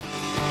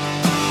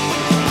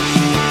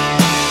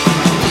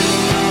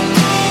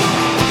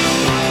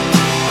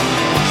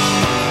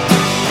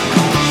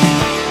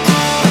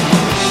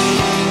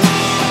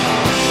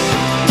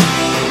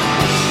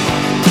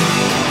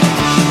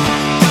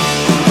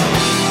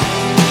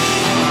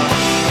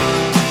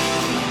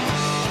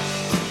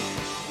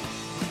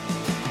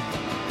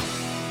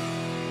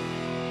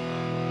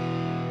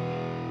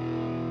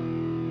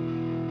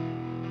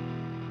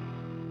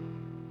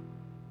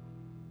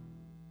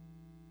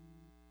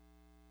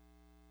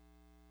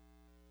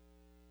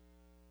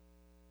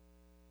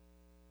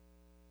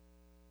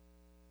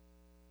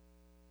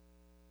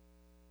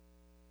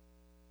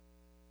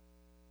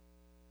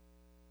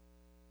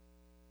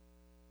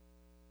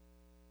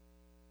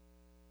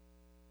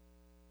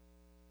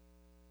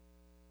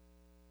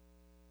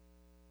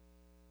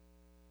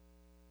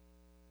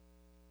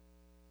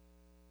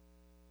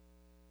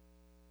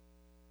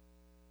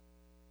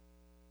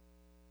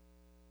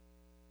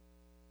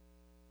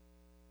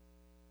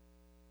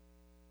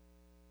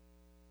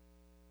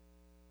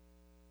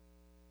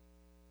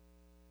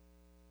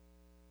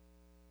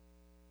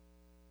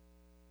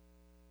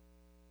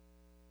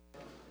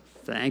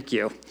Thank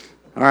you.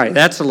 All right,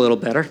 that's a little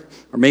better.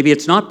 Or maybe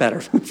it's not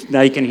better.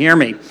 Now you can hear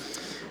me.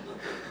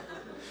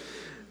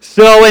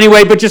 So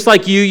anyway, but just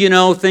like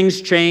you,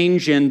 things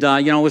change, and,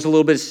 it was a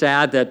little bit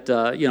sad that,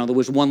 there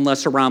was one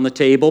less around the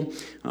table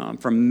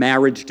from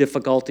marriage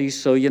difficulties.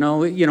 So,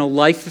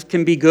 life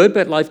can be good,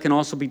 but life can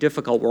also be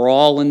difficult. We're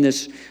all in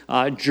this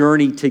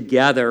journey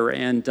together,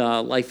 and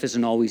life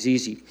isn't always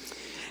easy.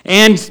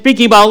 And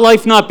speaking about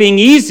life not being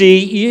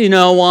easy,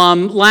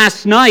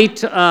 last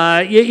night,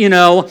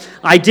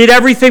 I did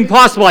everything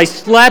possible. I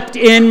slept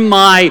in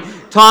my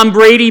Tom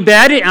Brady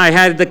bed. I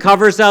had the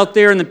covers out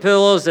there and the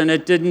pillows, and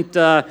it didn't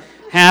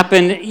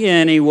happen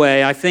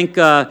anyway. I think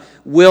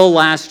Will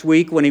last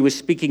week, when he was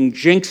speaking,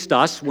 jinxed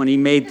us when he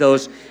made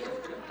those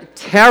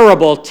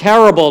terrible,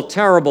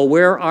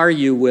 where are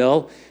you,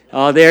 Will?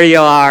 Oh, there you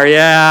are,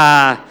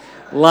 yeah.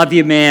 Love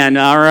you, man.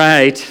 All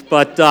right.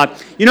 But,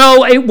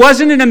 it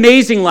wasn't an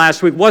amazing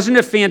last week. Wasn't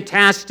it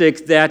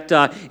fantastic that,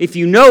 if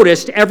you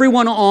noticed,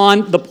 everyone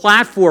on the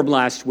platform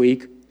last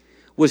week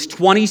was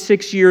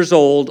 26 years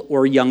old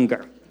or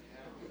younger.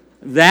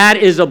 That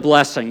is a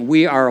blessing.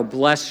 We are a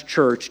blessed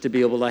church to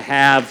be able to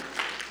have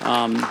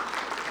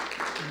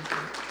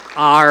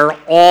our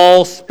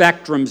all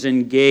spectrums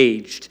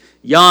engaged.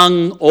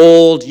 Young,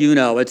 old,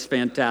 it's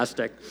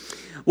fantastic.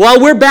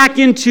 Well, we're back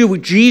into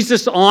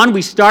Jesus On.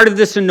 We started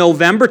this in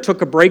November,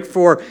 took a break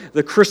for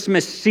the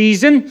Christmas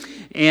season,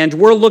 and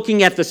we're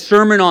looking at the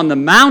Sermon on the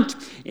Mount.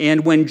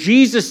 And when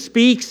Jesus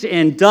speaks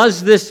and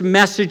does this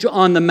message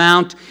on the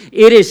Mount,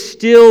 it is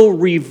still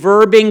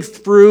reverbing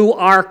through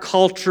our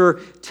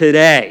culture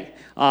today.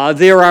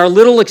 There are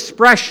little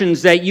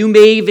expressions that you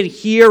may even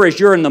hear as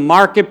you're in the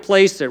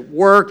marketplace, at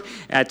work,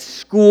 at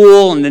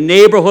school, in the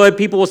neighborhood.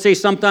 People will say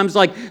sometimes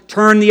like,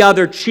 turn the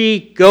other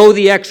cheek, go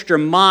the extra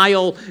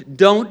mile,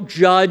 don't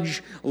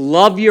judge,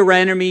 love your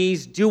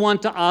enemies, do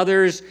unto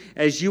others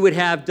as you would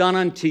have done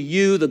unto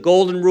you, the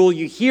golden rule.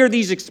 You hear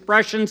these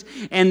expressions,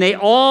 and they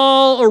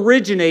all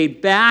originate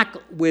back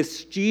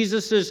with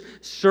Jesus'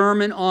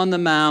 Sermon on the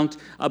Mount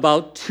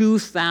about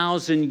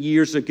 2,000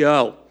 years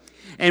ago.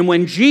 And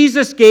when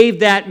Jesus gave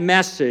that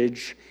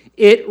message,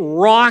 it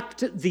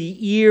rocked the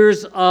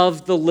ears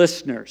of the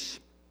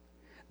listeners.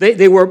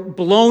 They were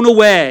blown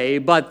away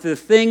by the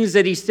things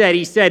that he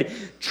said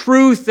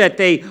truth that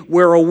they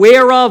were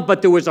aware of,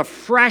 but there was a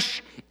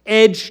fresh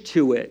edge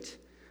to it,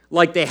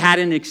 like they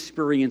hadn't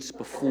experienced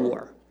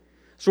before.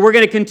 So we're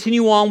going to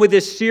continue on with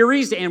this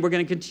series, and we're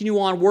going to continue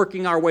on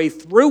working our way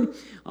through.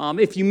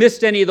 If you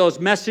missed any of those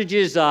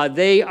messages,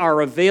 they are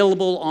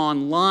available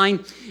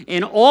online.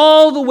 And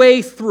all the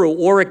way through,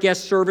 or at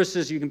guest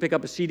services, you can pick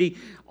up a CD.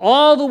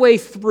 All the way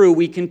through,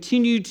 we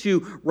continue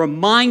to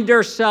remind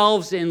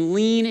ourselves and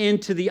lean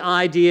into the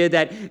idea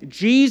that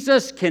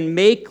Jesus can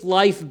make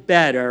life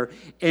better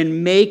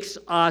and makes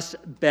us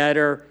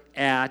better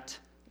at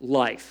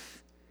life.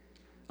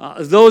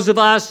 Those of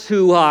us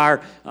who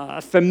are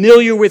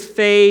familiar with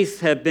faith,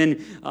 have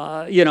been,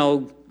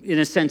 in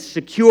a sense,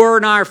 secure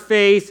in our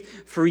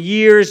faith for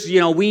years.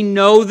 We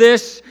know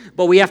this,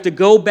 but we have to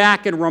go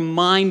back and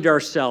remind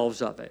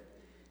ourselves of it.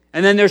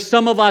 And then there's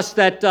some of us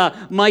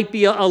that might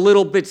be a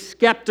little bit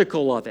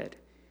skeptical of it.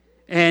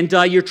 And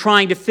you're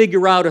trying to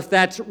figure out if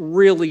that's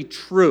really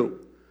true.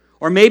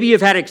 Or maybe you've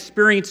had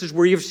experiences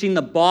where you've seen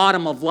the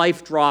bottom of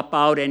life drop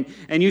out and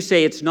you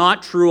say, it's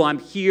not true, I'm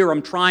here,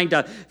 I'm trying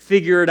to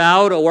figure it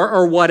out,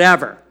 or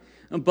whatever.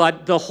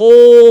 But the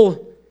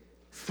whole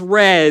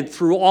thread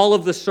through all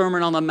of the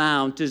Sermon on the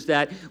Mount is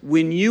that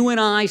when you and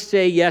I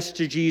say yes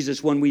to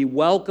Jesus, when we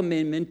welcome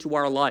him into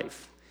our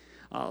life,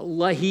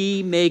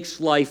 he makes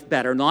life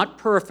better. Not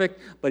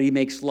perfect, but he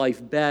makes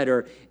life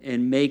better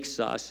and makes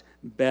us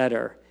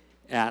better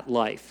at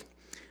life.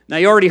 Now,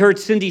 you already heard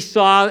Cindy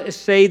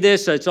say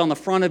this. It's on the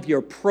front of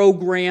your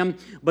program.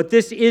 But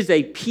this is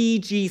a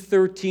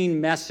PG-13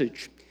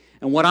 message.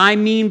 And what I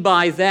mean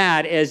by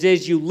that is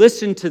as you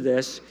listen to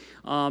this,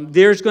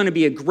 there's going to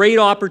be a great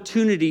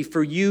opportunity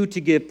for you to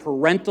give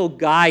parental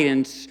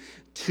guidance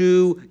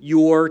to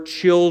your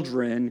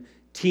children,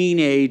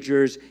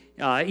 teenagers,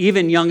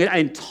 even young,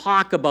 and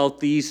talk about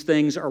these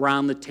things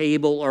around the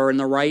table or in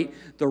the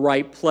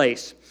right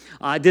place.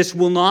 This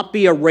will not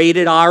be a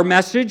rated R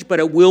message, but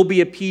it will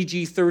be a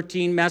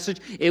PG-13 message.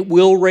 It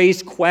will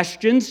raise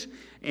questions.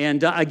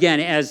 And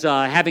again, as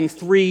having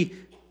 3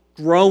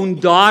 grown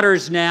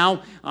daughters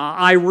now,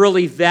 I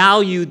really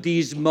valued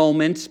these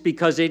moments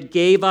because it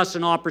gave us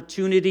an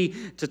opportunity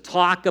to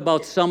talk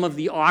about some of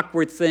the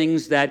awkward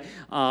things that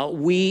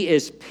we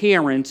as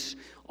parents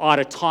ought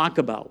to talk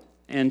about.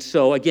 And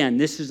so, again,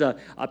 this is a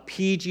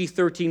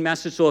PG-13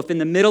 message. So if in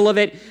the middle of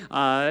it,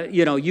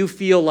 you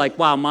feel like,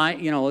 wow,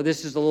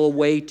 this is a little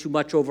way too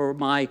much over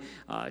my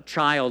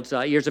child's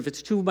ears. If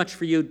it's too much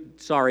for you,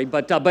 sorry.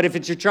 But if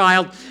it's your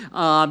child,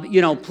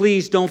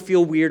 please don't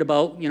feel weird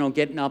about,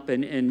 getting up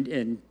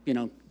and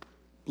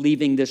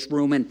leaving this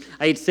room. And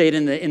I'd say it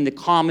in the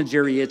commons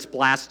area, it's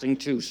blasting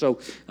too. So,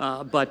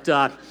 but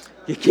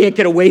you can't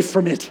get away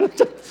from it.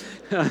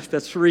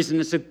 That's the reason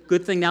it's a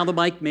good thing now the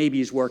mic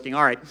maybe is working.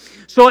 All right.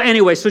 So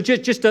anyway,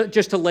 just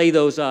to lay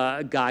those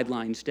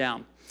guidelines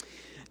down.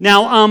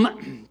 Now,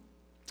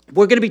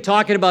 we're going to be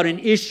talking about an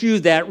issue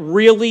that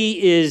really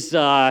is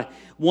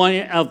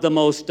one of the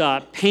most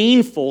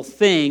painful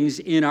things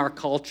in our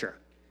culture.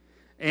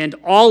 And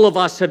all of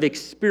us have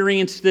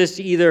experienced this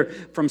either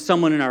from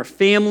someone in our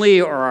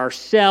family or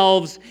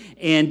ourselves,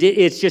 and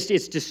it's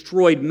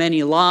destroyed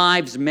many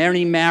lives,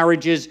 many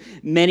marriages,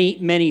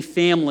 many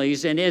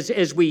families. And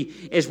as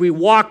we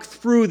walk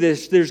through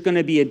this, there's going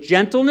to be a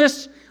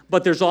gentleness,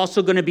 but there's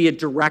also going to be a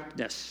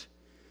directness.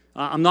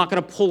 I'm not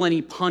going to pull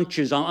any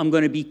punches. I'm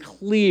going to be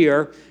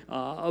clear,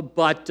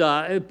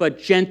 but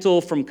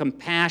gentle from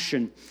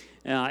compassion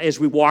as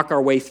we walk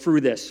our way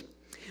through this.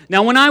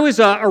 Now, when I was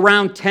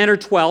around 10 or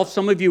 12,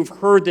 some of you have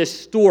heard this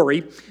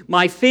story,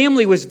 my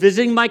family was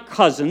visiting my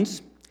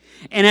cousins,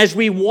 and as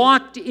we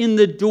walked in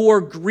the door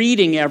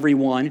greeting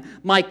everyone,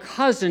 my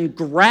cousin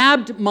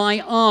grabbed my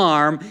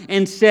arm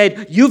and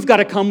said, "You've got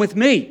to come with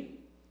me."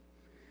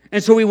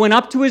 And so we went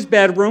up to his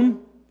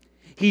bedroom.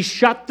 He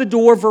shut the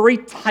door very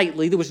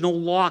tightly. There was no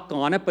lock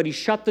on it, but he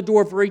shut the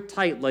door very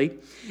tightly.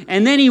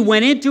 And then he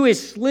went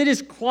slid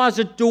his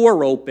closet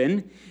door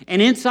open,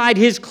 and inside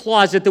his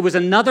closet there was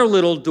another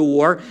little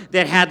door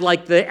that had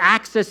like the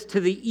access to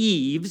the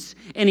eaves,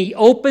 and he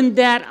opened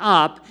that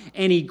up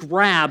and he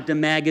grabbed a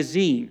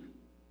magazine.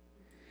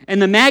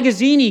 And the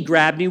magazine he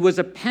grabbed me was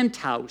a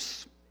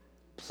Penthouse,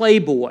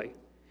 Playboy.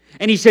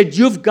 And he said,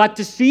 "You've got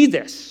to see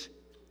this."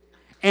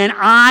 And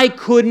I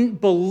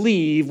couldn't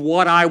believe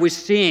what I was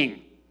seeing.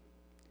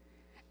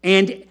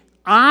 And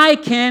I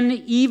can,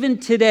 even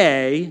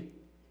today,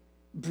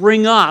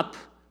 bring up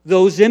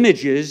those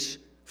images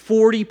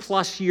 40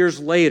 plus years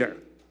later.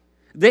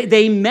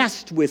 They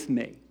messed with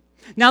me.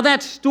 Now,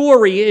 that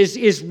story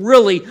is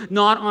really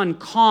not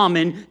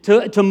uncommon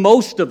to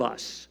most of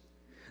us.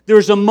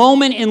 There's a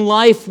moment in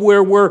life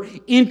where we're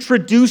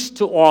introduced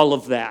to all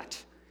of that.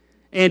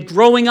 And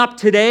growing up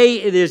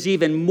today, there's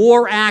even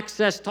more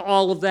access to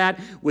all of that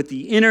with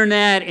the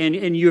internet,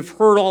 and you've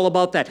heard all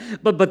about that.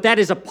 But that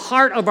is a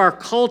part of our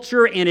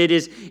culture, and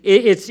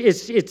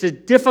it's a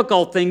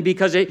difficult thing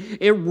because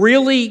it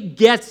really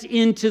gets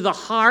into the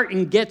heart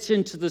and gets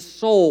into the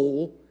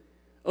soul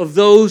of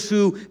those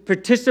who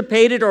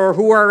participated or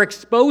who are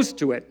exposed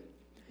to it.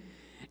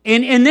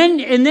 And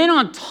then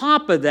on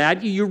top of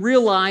that, you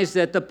realize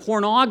that the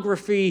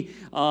pornography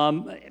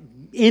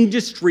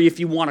industry, if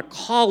you want to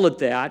call it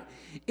that,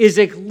 is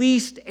at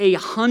least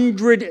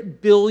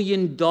 $100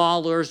 billion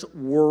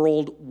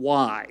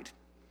worldwide.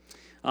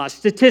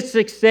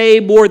 Statistics say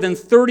more than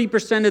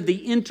 30% of the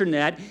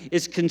internet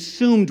is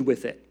consumed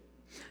with it.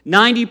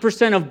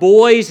 90% of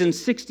boys and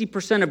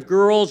 60% of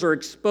girls are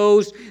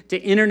exposed to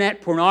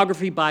internet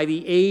pornography by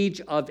the age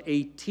of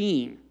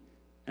 18.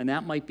 And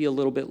that might be a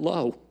little bit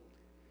low.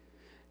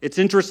 It's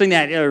interesting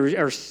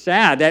or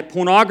sad that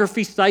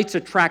pornography sites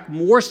attract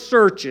more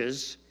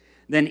searches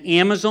than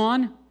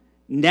Amazon,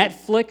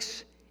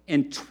 Netflix,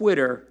 and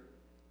Twitter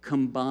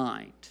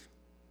combined.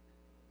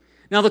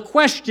 Now, the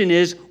question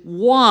is,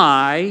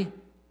 why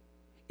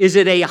is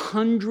it a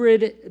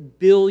 $100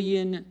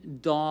 billion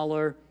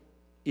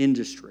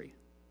industry?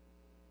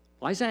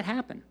 Why does that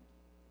happen?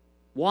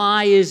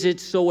 Why is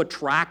it so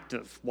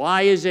attractive?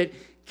 Why is it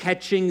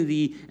catching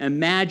the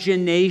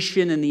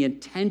imagination and the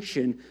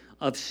attention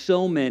of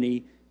so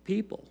many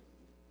people?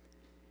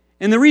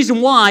 And the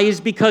reason why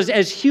is because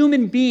as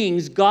human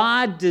beings,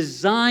 God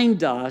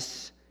designed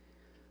us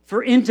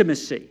for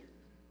intimacy.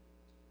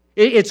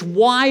 It's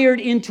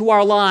wired into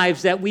our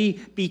lives that we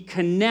be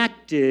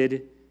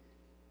connected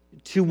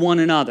to one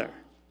another.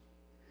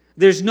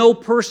 There's no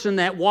person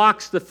that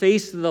walks the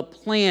face of the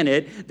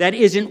planet that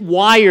isn't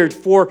wired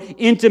for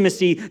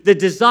intimacy. The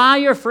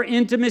desire for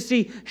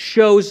intimacy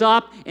shows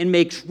up and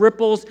makes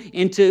ripples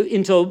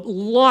into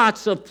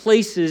lots of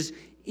places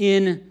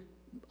in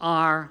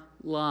our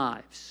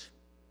lives.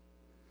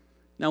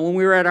 Now, when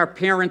we were at our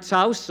parents'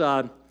 house,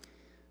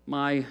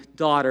 my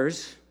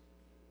daughters,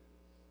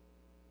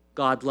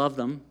 God love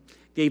them,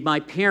 gave my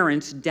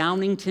parents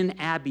Downington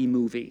Abbey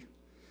movie.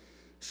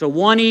 So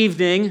one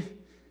evening,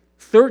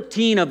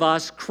 13 of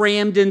us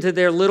crammed into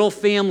their little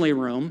family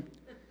room,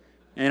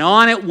 and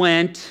on it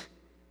went.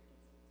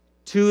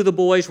 Two of the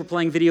boys were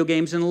playing video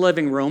games in the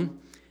living room,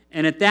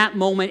 and at that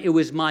moment, it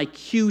was my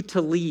cue to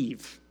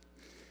leave.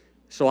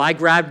 So I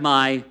grabbed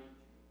my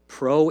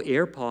Pro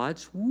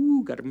AirPods,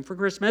 got them for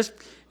Christmas,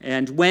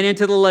 and went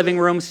into the living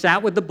room,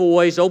 sat with the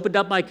boys, opened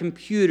up my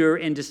computer,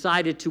 and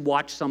decided to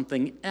watch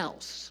something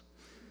else.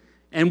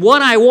 And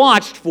what I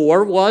watched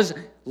for was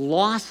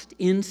Lost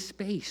in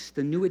Space,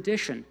 the new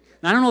edition.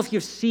 Now, I don't know if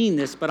you've seen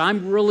this, but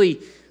I'm really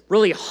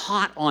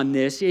hot on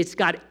this. It's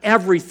got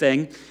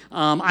everything.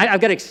 I've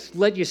got to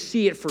let you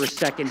see it for a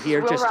second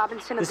here.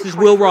 This is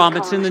Will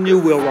Robinson, the new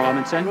Will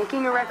Robinson. I'm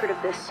making a record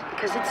of this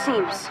because it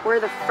seems we're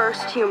the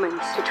first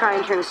humans to try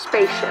and turn a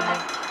spaceship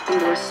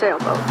into a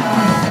sailboat.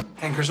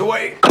 Anchors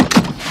away. I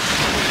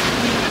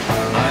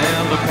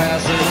am the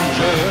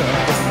passenger.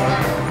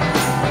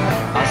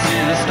 I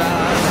see the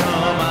stars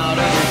come out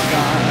of the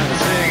sky,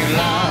 singing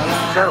la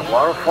la. Is that a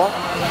waterfall?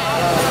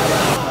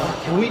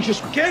 Can we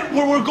just get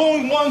where we're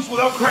going once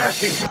without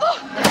crashing?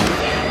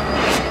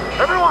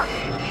 Everyone,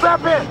 strap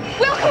in!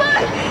 Will, come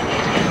on!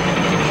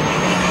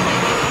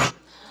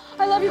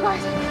 I love you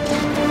guys.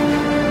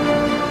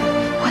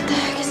 What the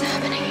heck is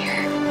happening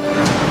here?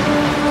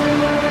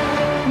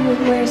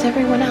 Where's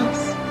everyone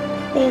else?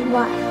 They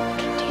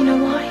left. Do you know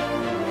why?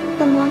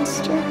 The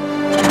monster.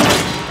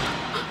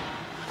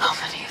 How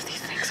many of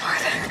these things are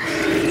there?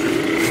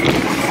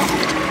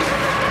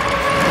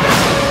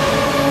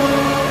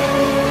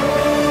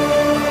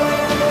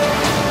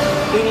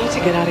 We need to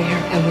get out of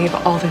here and leave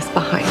all this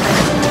behind.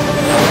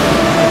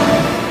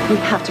 We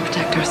have to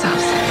protect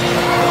ourselves.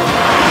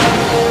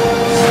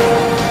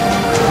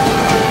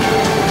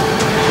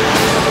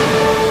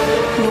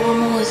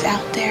 Normal is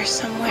out there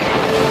somewhere.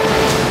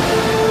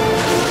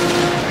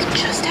 We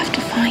just have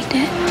to find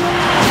it.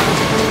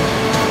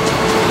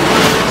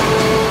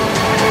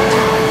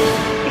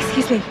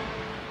 Excuse me.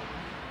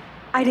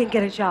 I didn't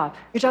get a job.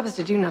 Your job is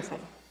to do nothing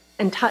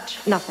and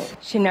touch nothing.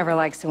 She never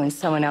likes it when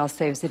someone else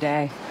saves the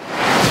day.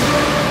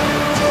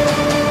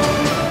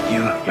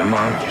 You, your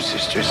mom, your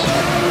sisters.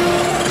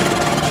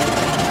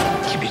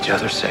 Keep each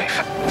other safe.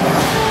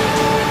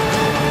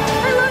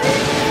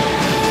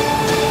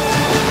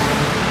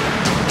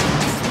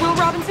 Will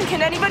Robinson,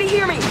 can anybody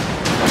hear me?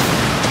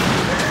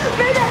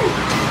 Mayday!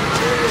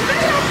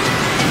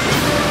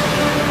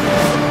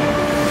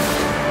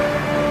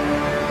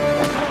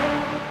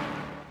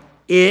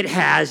 It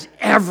has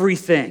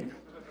everything.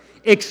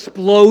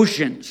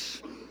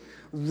 Explosions,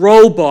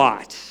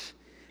 robots,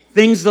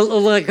 things that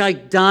look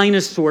like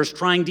dinosaurs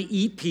trying to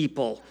eat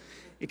people,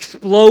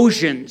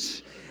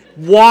 explosions,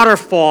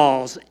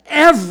 waterfalls,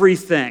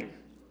 everything.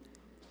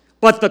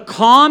 But the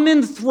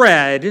common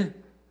thread,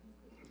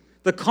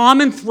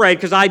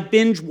 because I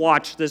binge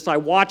watched this, I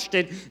watched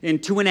it in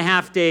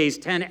 2.5 days,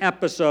 10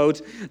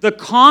 episodes. The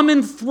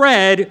common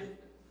thread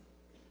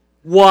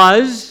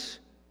was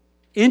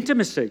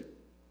intimacy.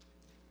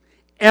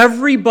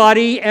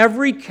 Everybody,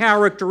 every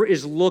character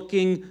is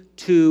looking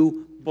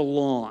to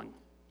belong.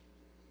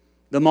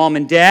 The mom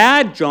and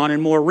dad, John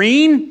and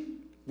Maureen,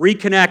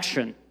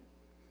 reconnection.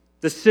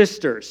 The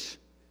sisters,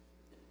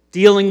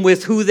 dealing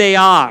with who they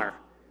are.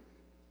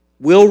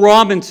 Will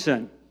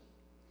Robinson,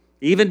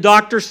 even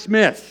Dr.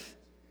 Smith,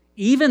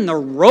 even the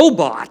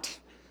robot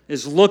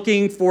is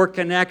looking for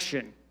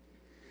connection.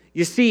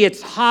 You see,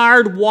 it's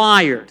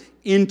hardwired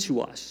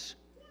into us.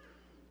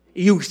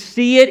 You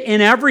see it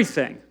in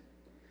everything.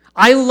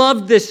 I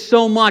loved this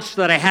so much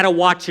that I had to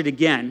watch it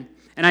again,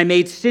 and I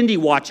made Cindy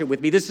watch it with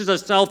me. This is a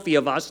selfie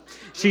of us.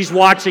 She's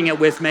watching it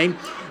with me,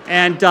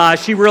 and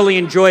she really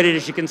enjoyed it,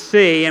 as you can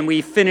see, and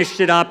we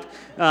finished it up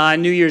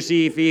New Year's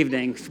Eve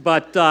evening.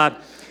 But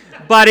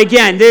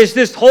again, there's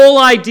this whole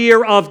idea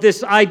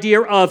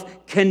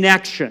of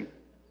connection.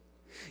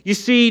 You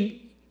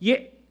see,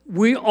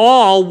 we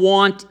all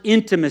want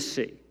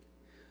intimacy.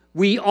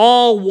 We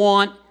all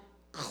want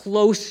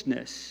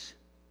closeness.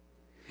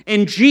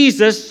 And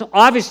Jesus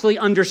obviously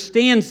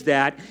understands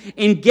that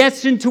and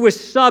gets into a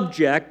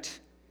subject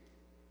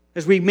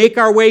as we make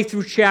our way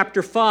through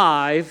chapter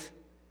 5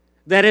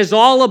 that is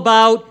all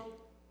about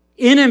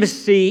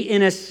intimacy,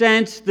 in a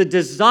sense, the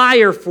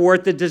desire for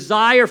it, the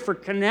desire for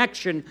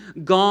connection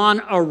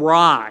gone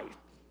awry,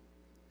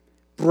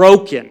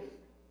 broken.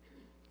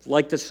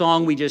 Like the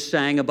song we just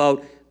sang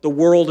about the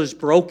world is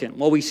broken.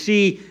 Well, we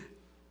see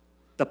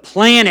the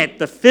planet,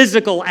 the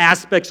physical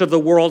aspects of the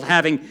world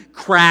having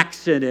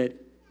cracks in it,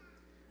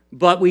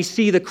 but we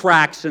see the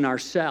cracks in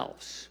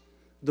ourselves,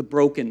 the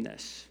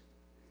brokenness.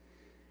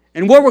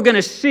 And what we're going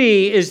to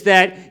see is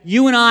that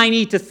you and I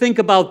need to think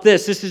about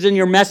this. This is in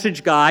your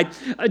message guide.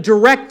 A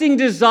directing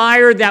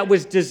desire that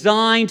was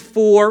designed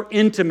for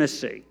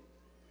intimacy.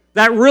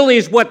 That really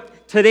is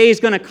what today is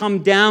going to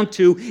come down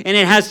to, and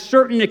it has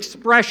certain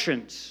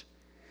expressions.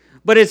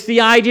 But it's the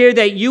idea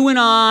that you and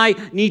I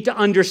need to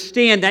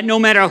understand that no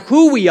matter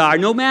who we are,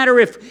 no matter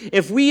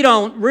if we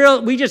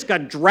just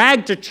got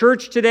dragged to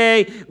church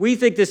today, we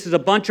think this is a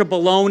bunch of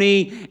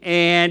baloney,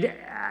 and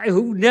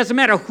it doesn't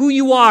matter who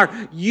you are,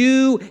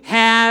 you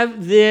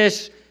have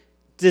this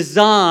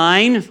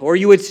design, or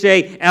you would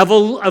say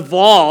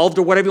evolved,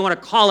 or whatever you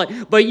want to call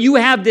it, but you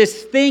have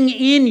this thing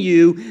in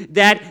you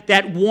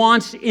that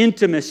wants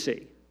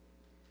intimacy.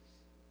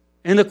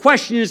 And the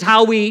question is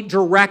how we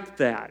direct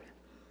that.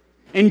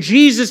 And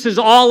Jesus is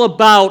all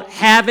about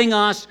having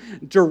us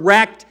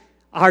direct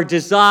our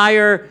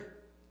desire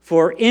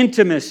for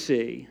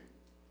intimacy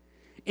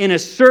in a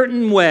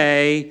certain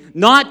way,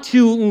 not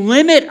to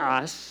limit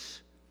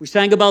us, we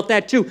sang about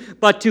that too,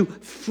 but to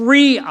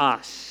free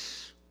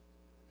us,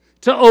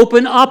 to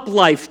open up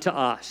life to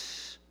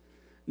us,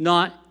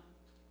 not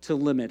to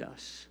limit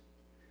us.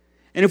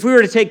 And if we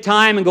were to take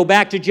time and go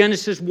back to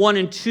Genesis 1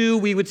 and 2,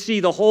 we would see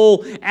the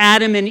whole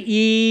Adam and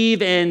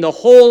Eve and the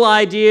whole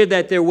idea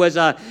that there was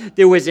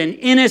an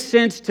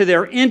innocence to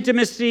their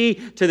intimacy,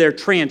 to their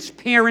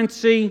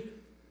transparency,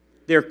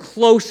 their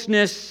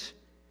closeness,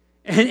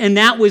 and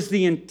that was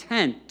the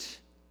intent.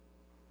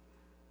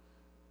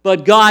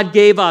 But God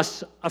gave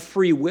us a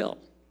free will.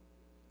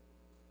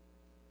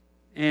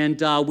 And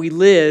we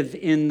live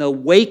in the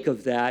wake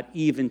of that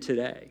even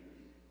today.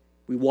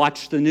 We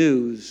watch the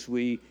news.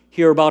 We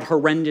hear about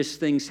horrendous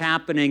things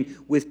happening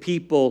with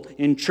people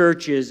in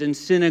churches and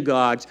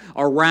synagogues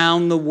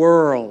around the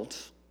world.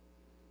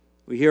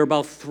 We hear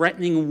about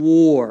threatening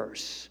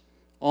wars,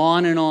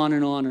 on and on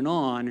and on and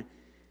on.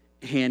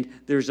 And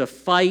there's a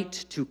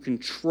fight to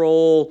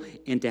control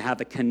and to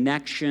have a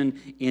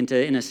connection and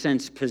to, in a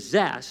sense,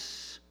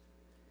 possess.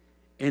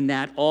 And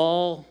that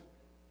all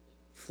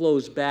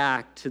flows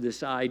back to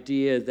this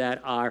idea that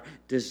our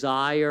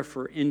desire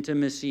for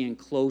intimacy and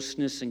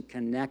closeness and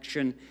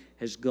connection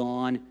has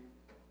gone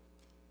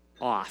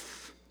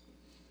off.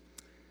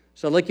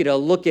 So I'd like you to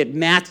look at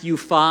Matthew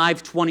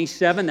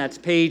 5:27. That's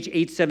page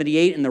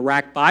 878 in the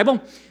Rack Bible.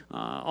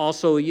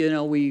 Also,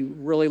 we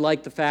really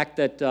like the fact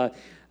that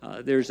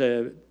there's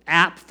an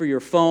app for your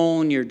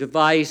phone, your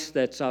device,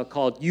 that's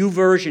called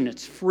YouVersion.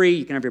 It's free.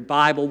 You can have your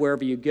Bible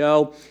wherever you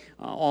go.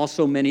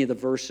 Also, many of the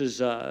verses,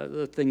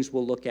 the things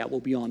we'll look at will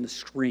be on the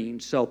screen.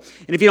 So,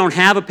 and if you don't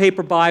have a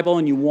paper Bible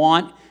and you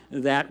want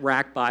that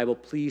Rack Bible,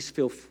 please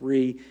feel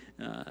free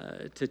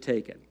to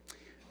take it.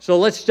 So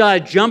let's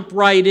jump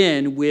right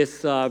in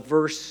with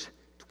verse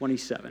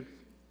 27.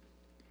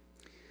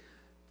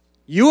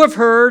 You have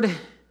heard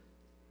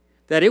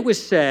that it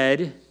was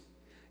said,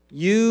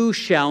 you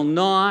shall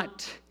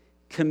not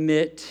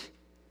commit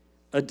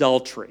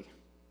adultery.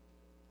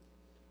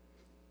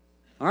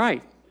 All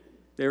right.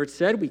 There it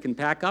said, we can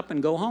pack up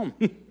and go home.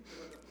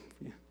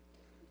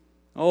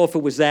 Oh, if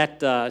it was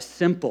that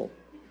simple.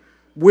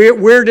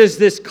 Where does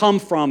this come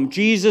from?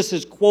 Jesus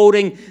is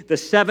quoting the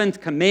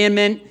 7th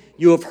commandment.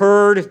 You have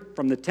heard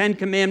from the 10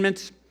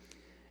 commandments.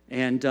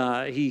 And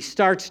he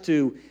starts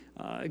to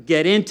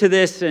get into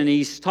this, and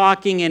he's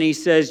talking, and he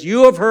says,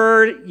 you have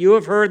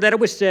heard that it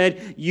was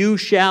said, you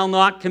shall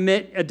not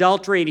commit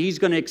adultery. And he's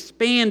going to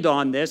expand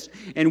on this,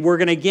 and we're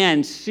going to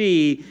again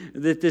see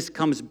that this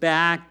comes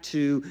back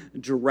to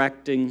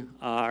directing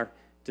our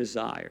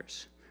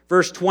desires.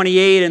 Verse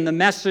 28 in the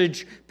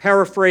Message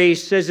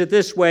paraphrase says it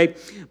this way,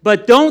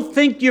 but don't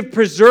think you've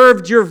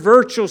preserved your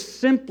virtue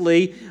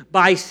simply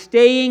by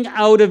staying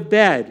out of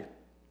bed.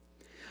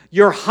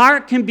 Your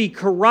heart can be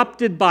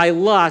corrupted by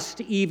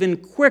lust even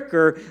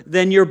quicker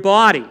than your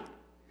body.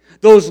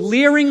 Those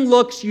leering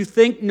looks you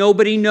think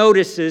nobody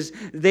notices,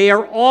 they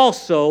are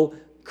also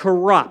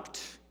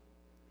corrupt.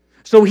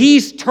 So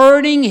he's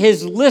turning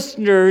his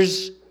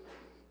listeners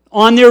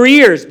on their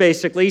ears,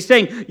 basically. He's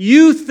saying,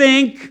 you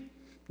think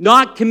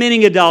not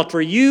committing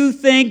adultery, you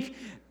think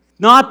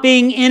not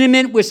being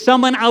intimate with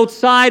someone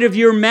outside of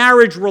your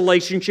marriage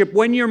relationship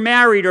when you're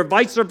married or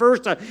vice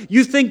versa.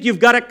 You think you've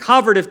got it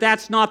covered if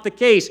that's not the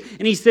case.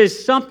 And he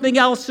says something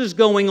else is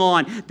going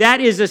on.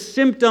 That is a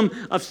symptom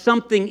of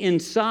something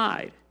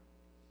inside.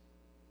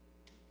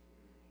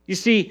 You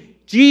see,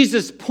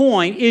 Jesus'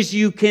 point is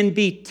you can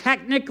be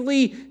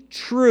technically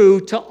true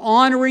to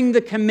honoring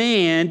the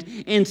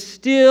command and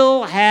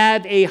still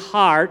have a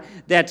heart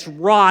that's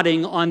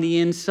rotting on the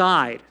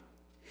inside,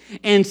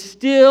 and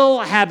still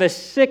have a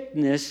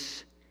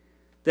sickness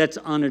that's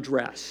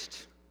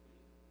unaddressed.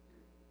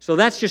 So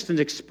that's just an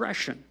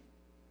expression.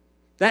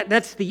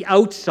 That's the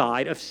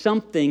outside of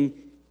something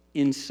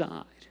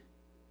inside.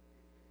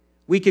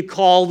 We could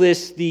call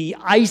this the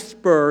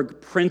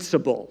iceberg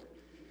principle.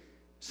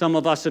 Some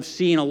of us have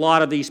seen a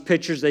lot of these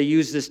pictures. They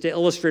use this to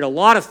illustrate a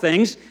lot of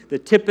things. The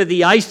tip of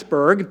the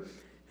iceberg,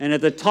 and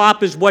at the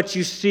top is what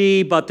you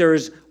see, but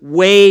there's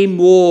way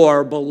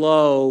more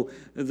below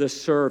the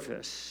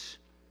surface.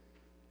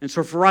 And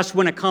so for us,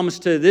 when it comes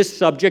to this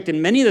subject,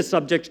 and many of the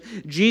subjects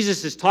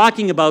Jesus is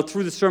talking about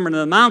through the Sermon on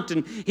the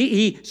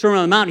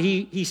Mount,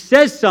 he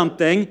says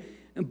something,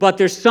 but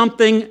there's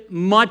something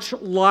much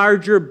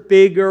larger,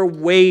 bigger,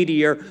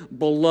 weightier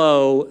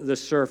below the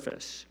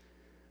surface.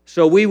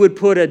 So we would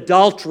put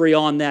adultery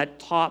on that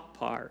top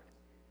part.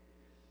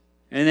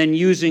 And then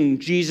using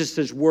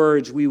Jesus'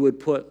 words, we would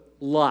put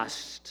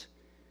lust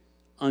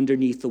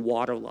underneath the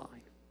waterline.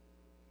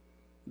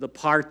 The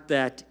part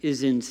that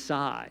is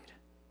inside.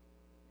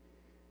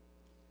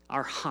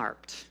 Our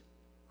heart,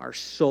 our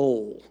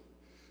soul,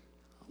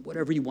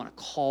 whatever you want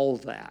to call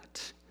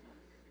that,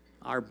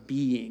 our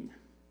being.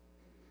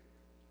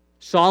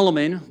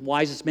 Solomon,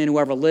 wisest man who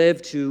ever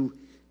lived, who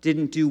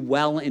didn't do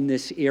well in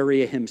this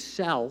area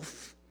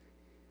himself,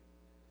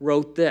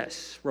 wrote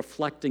this,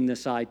 reflecting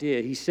this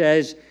idea. He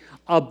says,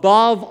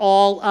 above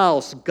all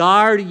else,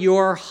 guard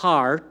your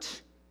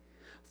heart,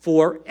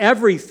 for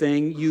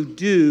everything you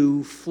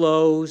do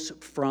flows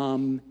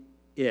from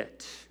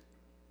it.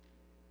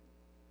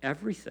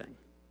 Everything.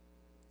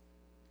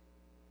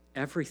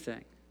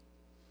 Everything.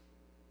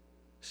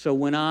 So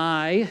when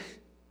I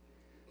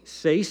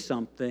say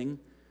something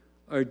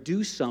or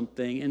do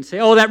something and say,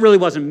 oh, that really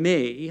wasn't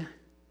me,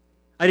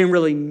 I didn't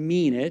really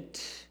mean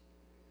it,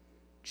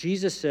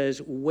 Jesus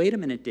says, wait a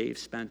minute, Dave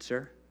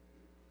Spencer,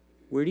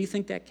 where do you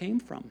think that came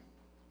from?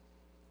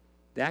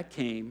 That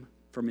came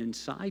from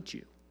inside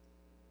you.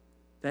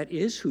 That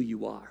is who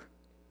you are.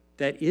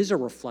 that is a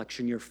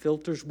reflection. Your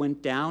filters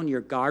went down, your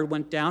guard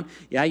went down.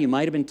 Yeah, you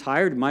might have been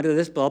tired, you might have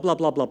this, blah, blah,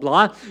 blah, blah,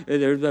 blah.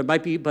 There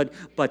might be, but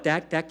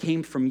that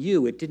came from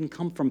you. It didn't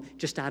come from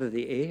just out of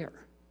the air.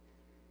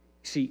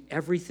 See,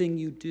 everything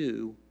you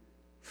do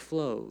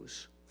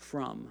flows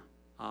from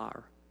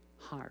our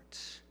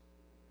hearts.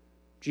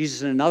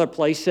 Jesus in another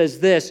place says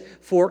this,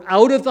 for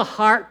out of the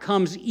heart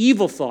comes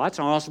evil thoughts.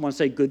 I also want to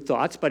say good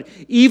thoughts, but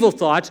evil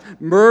thoughts,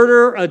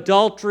 murder,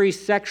 adultery,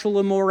 sexual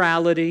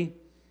immorality,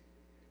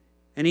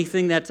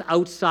 anything that's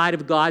outside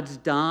of God's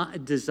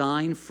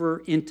design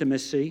for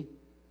intimacy.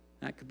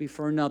 That could be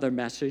for another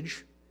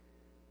message.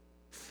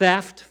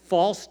 Theft,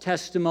 false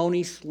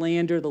testimony,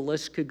 slander, the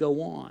list could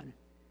go on.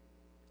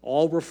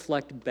 All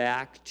reflect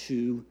back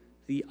to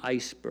the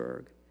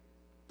iceberg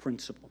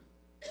principle.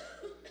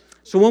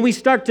 So when we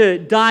start to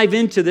dive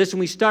into this and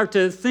we start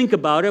to think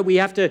about it, we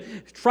have to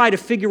try to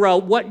figure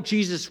out what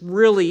Jesus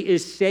really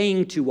is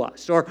saying to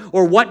us or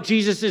what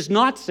Jesus is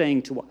not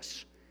saying to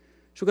us.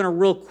 So we're going to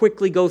real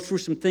quickly go through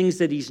some things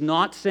that he's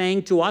not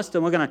saying to us.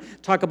 Then we're going to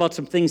talk about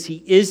some things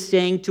he is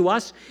saying to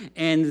us.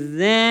 And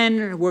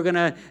then we're going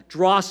to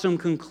draw some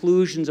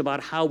conclusions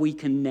about how we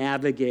can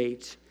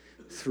navigate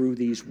through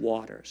these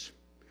waters.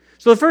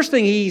 So the first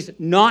thing he's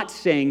not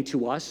saying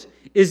to us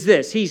is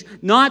this. He's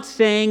not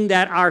saying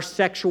that our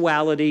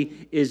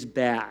sexuality is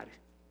bad.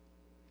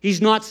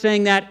 He's not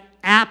saying that,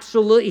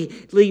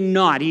 absolutely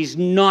not. He's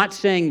not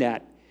saying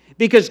that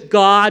because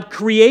God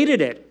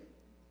created it.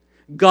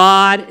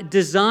 God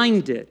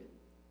designed it.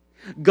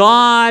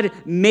 God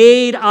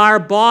made our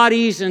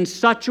bodies in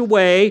such a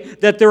way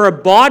that there are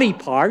body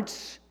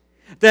parts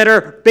that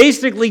are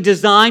basically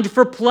designed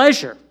for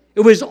pleasure.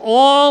 It was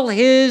all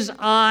his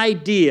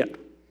idea.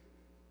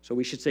 So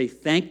we should say,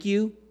 thank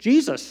you,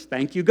 Jesus.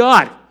 Thank you,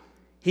 God.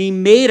 He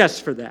made us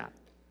for that.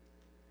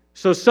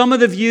 So some of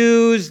the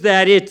views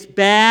that it's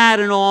bad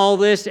and all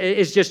this,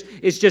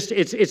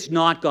 it's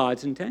not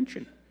God's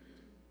intention.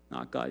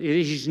 Not God.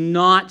 He's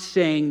not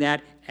saying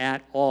that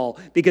at all.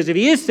 Because if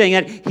he is saying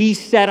that, he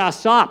set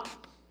us up.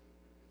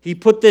 He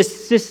put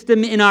this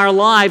system in our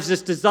lives,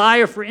 this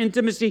desire for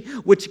intimacy,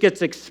 which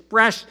gets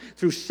expressed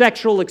through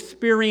sexual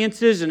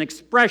experiences and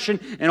expression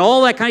and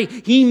all that kind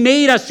of. He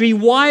made us, he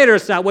wired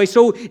us that way.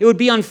 So it would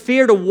be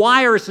unfair to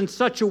wire us in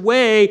such a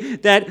way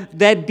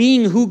that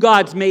being who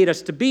God's made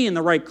us to be in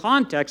the right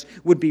context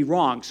would be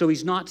wrong. So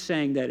he's not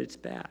saying that it's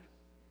bad.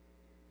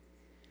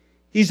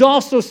 He's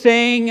also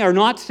saying, or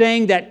not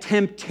saying, that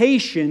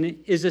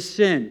temptation is a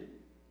sin.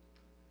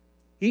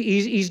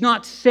 He's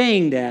not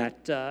saying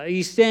that.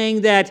 He's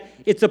saying that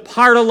it's a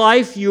part of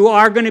life. You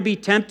are going to be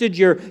tempted.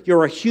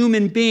 You're a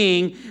human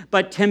being,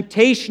 but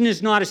temptation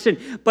is not a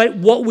sin. But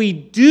what we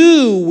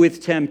do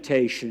with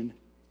temptation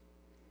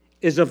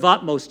is of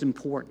utmost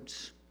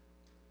importance.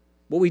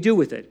 What we do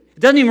with it. It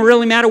doesn't even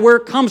really matter where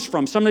it comes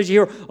from. Sometimes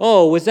you hear,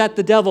 oh, was that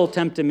the devil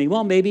tempting me?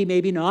 Well, maybe,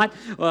 maybe not.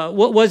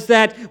 What was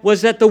that?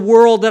 Was that the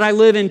world that I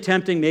live in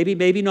tempting? Maybe,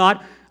 maybe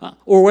not.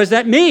 Or was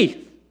that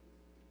me?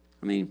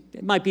 I mean,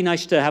 it might be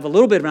nice to have a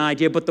little bit of an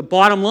idea, but the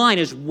bottom line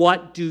is,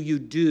 what do you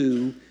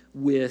do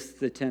with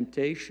the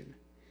temptation?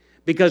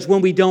 Because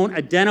when we don't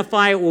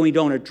identify it, when we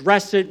don't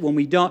address it, when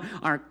we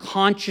aren't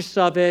conscious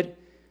of it,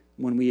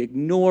 when we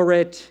ignore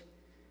it,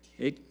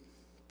 it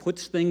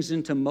puts things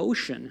into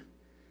motion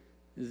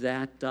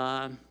that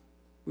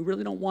we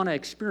really don't want to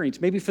experience.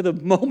 Maybe for the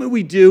moment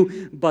we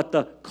do, but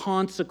the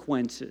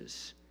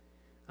consequences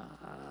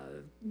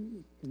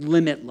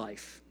limit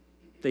life.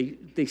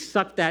 They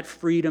suck that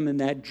freedom and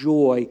that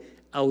joy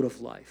out of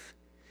life.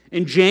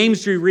 In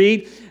James we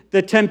read,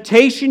 the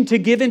temptation to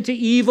give into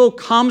evil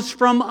comes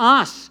from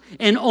us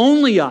and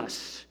only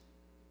us.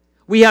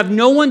 We have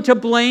no one to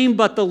blame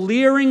but the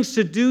leering,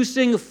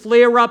 seducing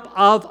flare-up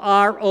of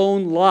our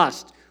own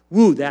lust.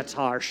 Woo, that's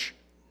harsh.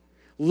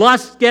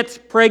 Lust gets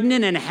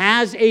pregnant and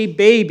has a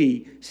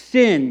baby,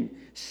 sin.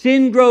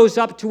 Sin grows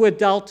up to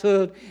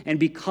adulthood and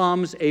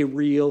becomes a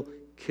real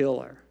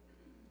killer.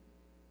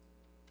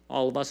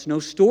 All of us know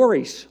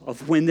stories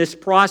of when this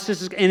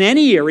process in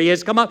any area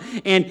has come up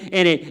and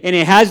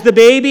it has the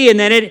baby and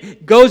then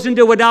it goes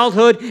into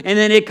adulthood and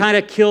then it kind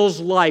of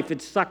kills life.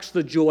 It sucks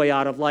the joy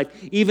out of life.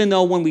 Even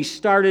though when we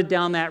started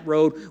down that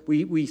road,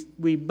 we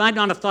might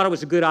not have thought it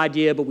was a good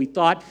idea, but we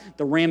thought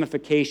the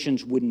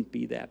ramifications wouldn't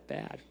be that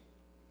bad.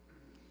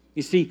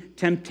 You see,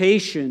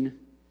 temptation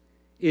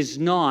is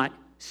not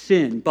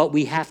sin, but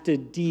we have to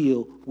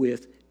deal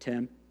with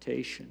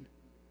temptation.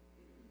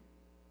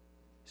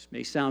 This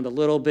may sound a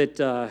little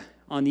bit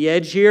on the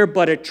edge here,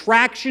 but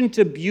attraction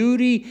to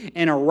beauty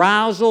and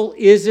arousal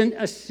isn't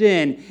a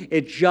sin.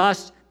 It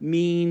just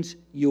means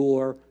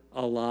you're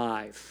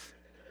alive.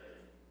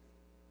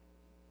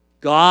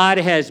 God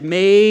has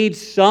made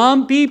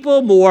some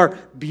people more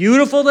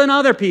beautiful than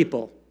other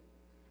people.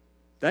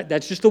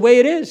 That's just the way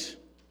it is.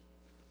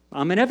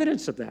 I'm an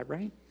evidence of that,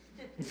 right?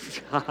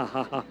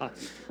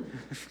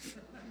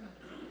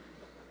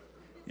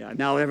 Yeah,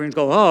 now everyone's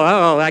going,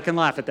 oh, I can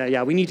laugh at that.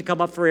 Yeah, we need to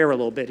come up for air a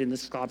little bit in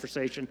this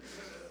conversation.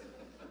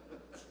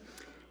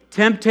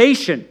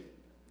 Temptation,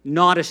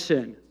 not a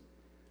sin.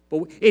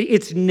 But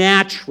it's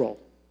natural.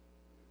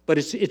 but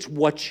it's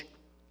what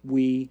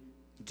we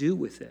do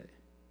with it.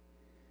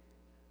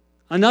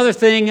 Another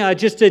thing,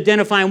 just to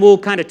identify, and we'll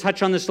kind of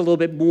touch on this a little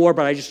bit more,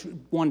 but I just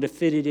wanted to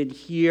fit it in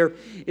here,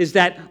 is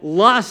that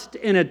lust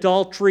and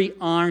adultery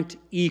aren't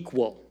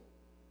equal.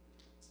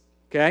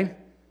 Okay?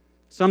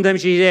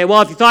 Sometimes you say,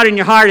 well, if you thought it in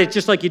your heart, it's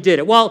just like you did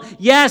it. Well,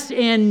 yes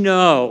and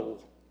no.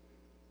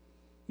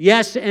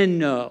 Yes and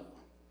no.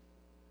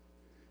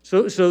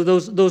 So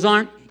those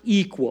aren't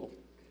equal.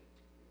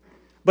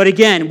 But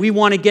again, we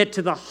want to get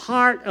to the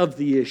heart of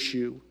the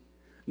issue,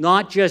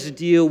 not just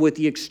deal with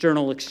the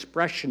external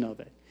expression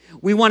of it.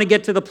 We want to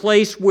get to the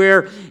place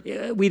where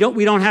we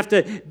don't have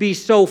to be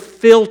so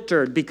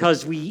filtered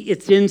because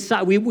it's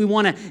inside. We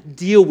want to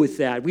deal with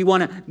that. We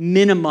want to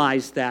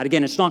minimize that.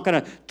 Again, it's not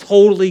going to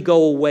totally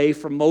go away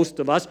for most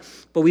of us,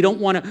 but we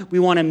want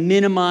to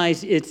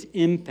minimize its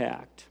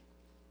impact.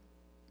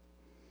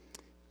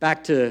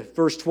 Back to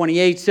verse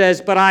 28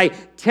 says, "But I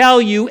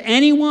tell you,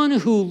 anyone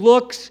who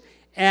looks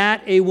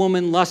at a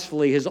woman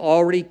lustfully has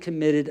already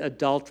committed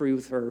adultery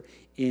with her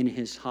in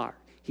his heart."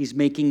 He's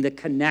making the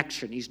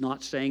connection. He's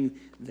not saying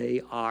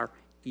they are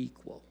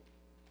equal.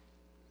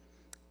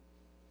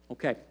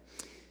 Okay.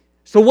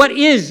 So what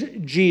is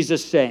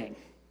Jesus saying?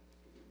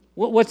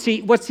 What's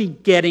he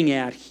getting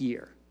at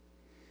here?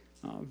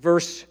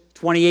 Verse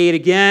 28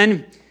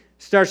 again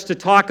starts to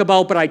talk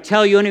about, "But I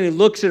tell you, anyone who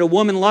looks at a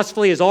woman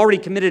lustfully has already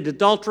committed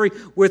adultery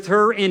with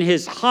her in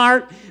his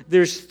heart."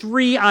 There's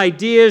three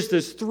ideas,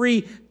 there's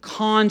three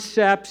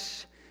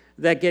concepts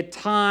that get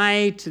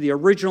tied to the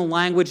original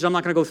language. I'm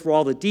not going to go through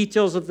all the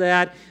details of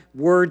that.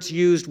 Words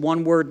used,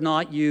 one word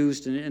not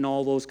used, and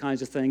all those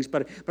kinds of things.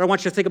 But I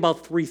want you to think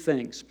about three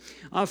things.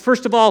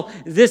 First of all,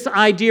 this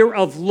idea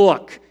of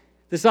look.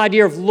 This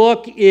idea of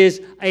look is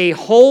a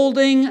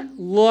holding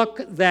look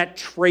that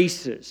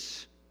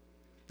traces.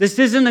 This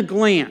isn't a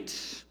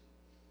glance.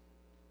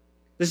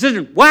 This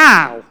isn't,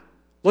 wow,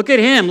 look at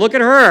him, look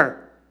at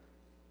her.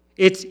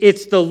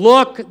 It's the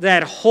look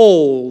that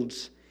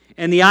holds.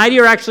 And the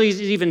idea actually is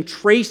it even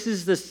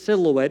traces the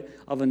silhouette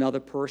of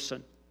another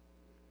person.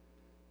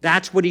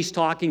 That's what he's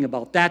talking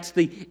about. That's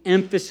the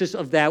emphasis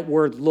of that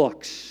word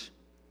looks.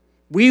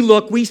 We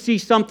look, we see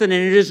something, and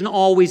it isn't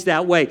always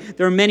that way.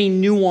 There are many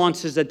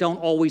nuances that don't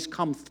always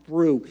come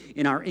through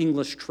in our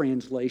English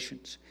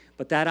translations.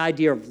 But that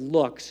idea of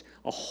looks,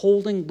 a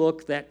holding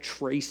look that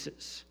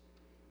traces.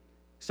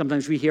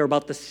 Sometimes we hear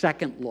about the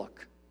second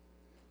look,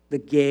 the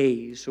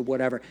gaze, or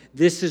whatever.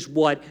 This is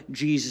what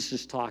Jesus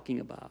is talking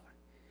about.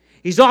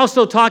 He's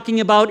also talking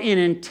about an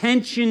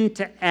intention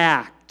to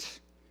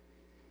act.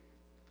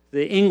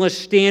 The English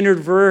Standard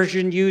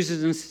Version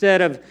uses,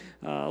 instead of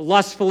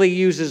lustfully,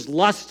 uses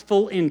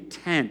lustful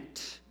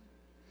intent.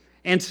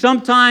 And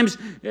sometimes,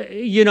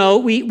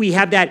 we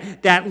have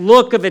that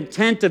look of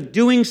intent of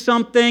doing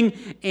something,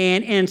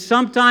 and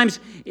sometimes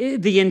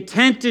the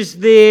intent is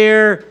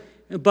there,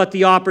 but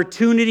the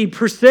opportunity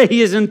per se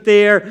isn't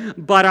there,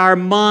 but our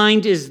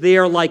mind is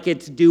there like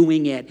it's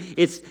doing it.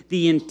 It's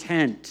the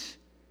intent.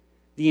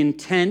 The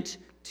intent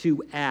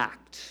to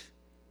act.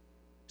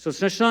 So it's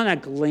just not a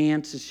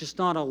glance. It's just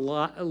not a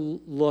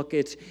look.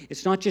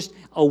 It's not just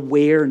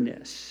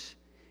awareness.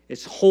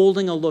 It's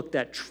holding a look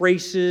that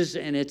traces,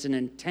 and it's an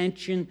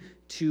intention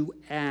to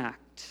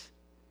act.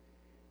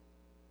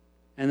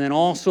 And then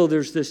also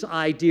there's this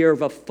idea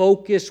of a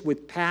focus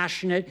with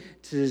passionate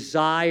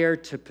desire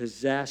to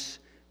possess,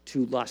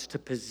 to lust, to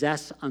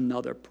possess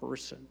another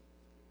person.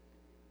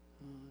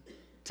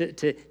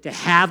 To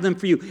have them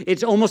for you.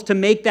 It's almost to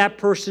make that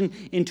person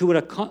into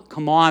a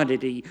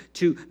commodity,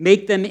 to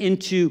make them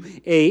into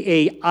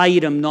a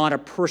item, not a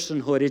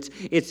personhood.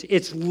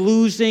 It's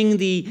losing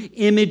the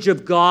image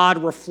of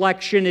God,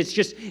 reflection. It's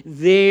just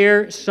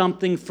there,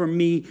 something for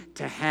me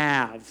to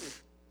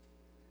have.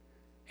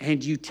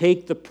 And you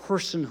take the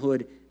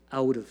personhood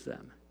out of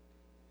them.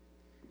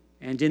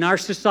 And in our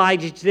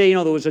society today,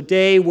 there was a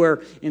day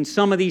where in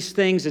some of these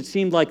things it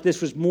seemed like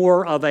this was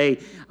more of a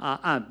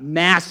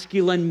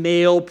masculine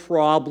male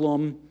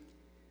problem,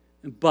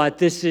 but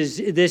this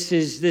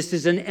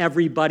is an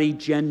everybody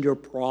gender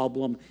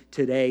problem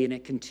today, and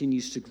it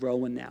continues to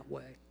grow in that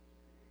way.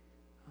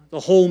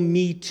 The whole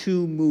Me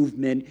Too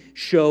movement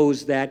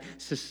shows that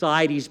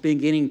society is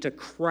beginning to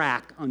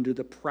crack under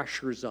the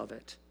pressures of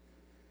it.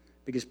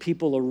 Because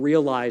people are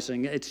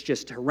realizing it's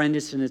just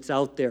horrendous and it's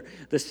out there.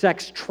 The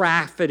sex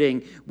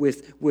trafficking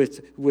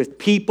with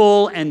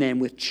people and then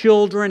with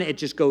children, it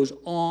just goes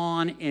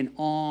on and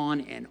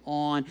on and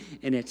on,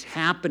 and it's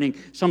happening.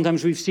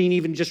 Sometimes we've seen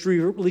even just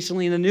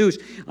recently in the news,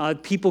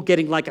 people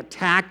getting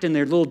attacked and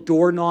their little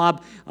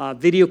doorknob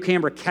video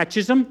camera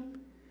catches them,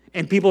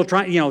 and people are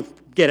trying,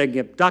 getting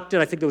abducted.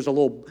 I think there was a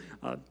little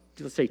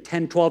let's say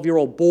 10,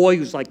 12-year-old boy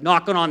who's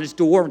knocking on his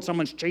door and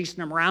someone's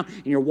chasing him around,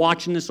 and you're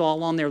watching this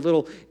all on their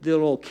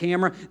little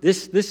camera.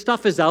 This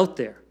stuff is out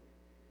there.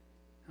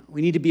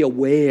 We need to be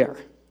aware.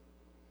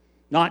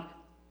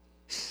 Not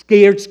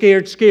scared,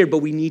 but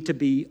we need to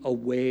be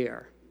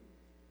aware.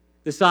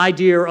 This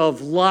idea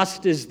of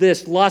lust is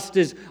this. Lust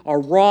is a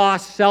raw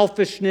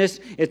selfishness.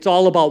 It's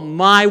all about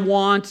my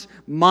wants,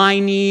 my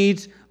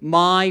needs,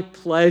 my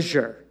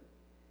pleasure.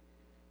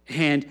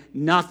 And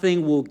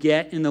nothing will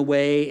get in the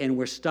way, and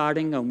we're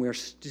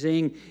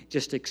seeing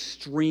just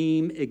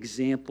extreme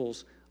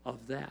examples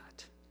of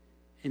that.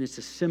 And it's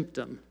a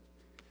symptom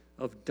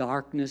of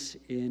darkness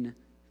in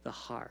the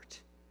heart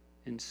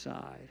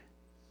inside.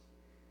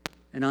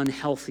 An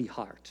unhealthy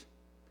heart.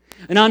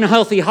 An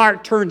unhealthy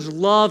heart turns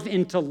love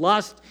into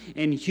lust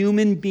and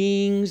human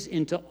beings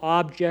into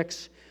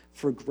objects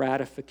for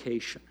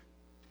gratification.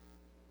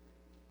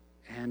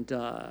 And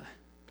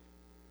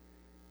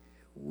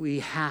we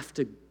have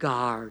to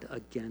guard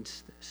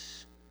against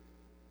this.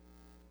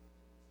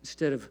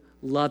 Instead of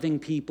loving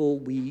people,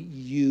 we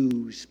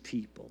use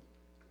people.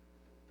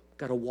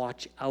 Got to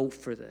watch out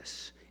for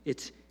this.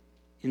 It's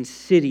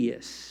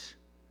insidious.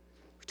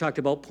 We talked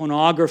about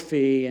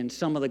pornography and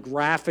some of the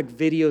graphic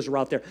videos are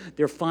out there.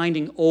 They're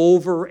finding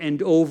over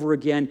and over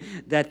again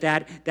that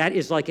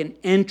is like an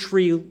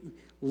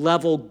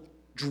entry-level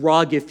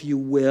drug, if you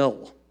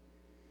will,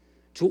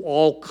 to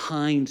all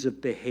kinds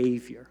of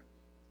behavior.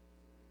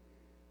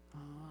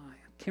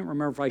 I can't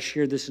remember if I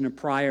shared this in a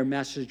prior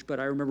message, but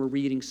I remember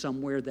reading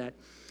somewhere that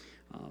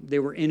they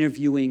were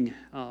interviewing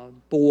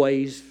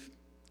boys,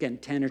 again,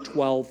 10 or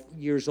 12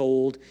 years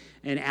old,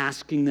 and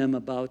asking them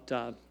about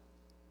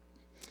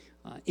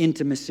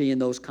intimacy and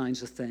those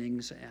kinds of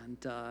things.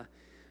 And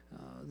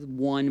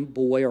one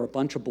boy, or a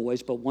bunch of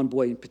boys, but one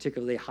boy in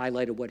particular, they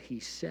highlighted what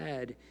he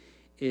said,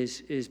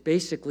 is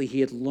basically he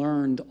had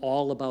learned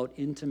all about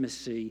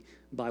intimacy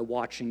by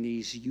watching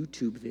these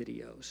YouTube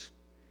videos.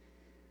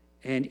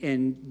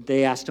 And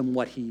they asked him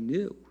what he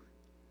knew.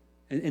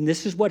 And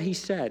this is what he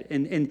said.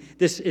 And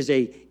this is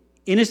a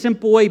innocent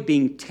boy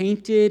being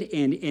tainted,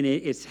 and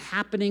it's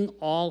happening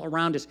all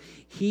around us.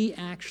 He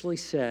actually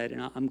said,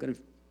 and I'm going to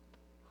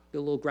be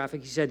a little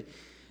graphic, he said,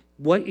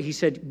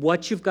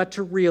 what you've got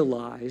to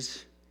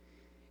realize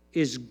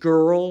is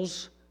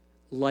girls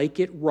like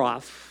it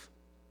rough,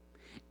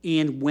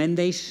 and when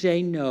they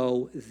say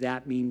no,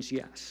 that means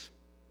yes.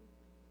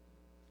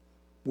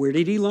 Where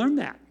did he learn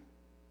that?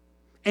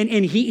 And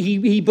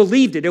he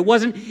believed it. It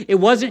wasn't,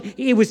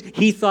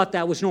 he thought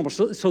that was normal.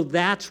 So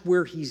that's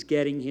where he's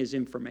getting his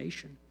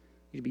information.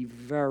 You need to be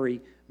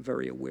very,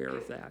 very aware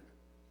of that.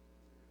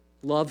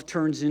 Love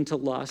turns into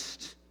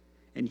lust,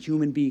 and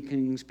human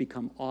beings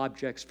become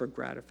objects for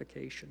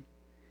gratification.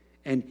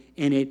 And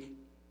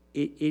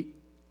it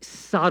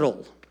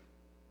subtly,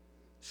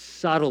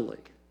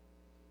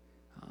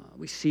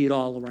 we see it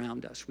all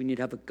around us. We need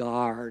to have a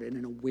guard and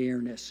an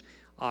awareness.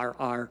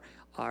 Our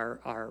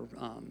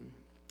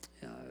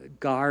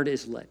guard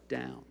is let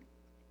down.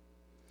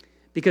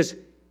 Because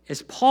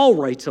as Paul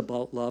writes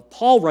about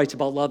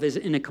love is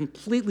in a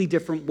completely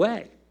different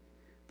way.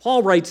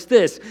 Paul writes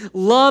this: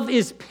 love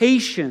is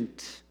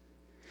patient.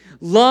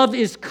 Love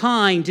is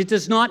kind. It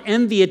does not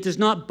envy. It does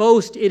not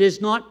boast. It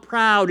is not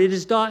proud. It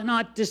does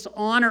not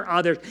dishonor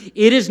others.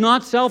 It is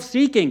not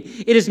self-seeking.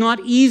 It is not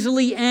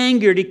easily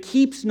angered. It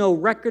keeps no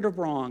record of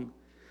wrong.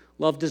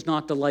 Love does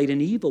not delight in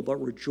evil, but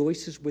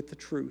rejoices with the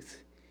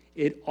truth.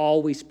 It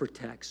always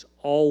protects,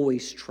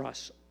 always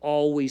trusts,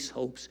 always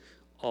hopes,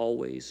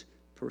 always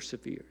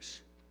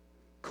perseveres.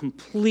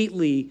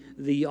 Completely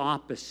the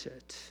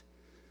opposite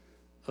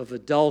of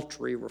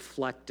adultery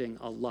reflecting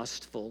a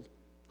lustful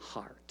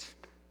heart.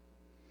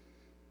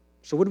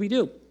 So what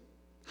do?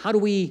 How do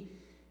we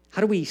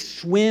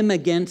swim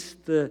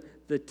against the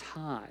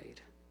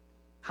tide?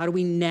 How do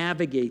we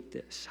navigate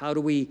this? How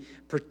do we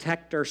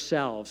protect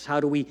ourselves? How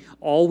do we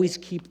always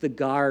keep the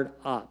guard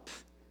up?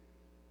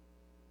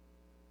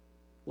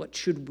 What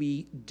should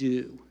we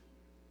do?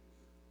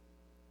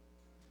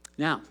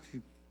 Now,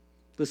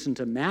 listen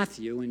to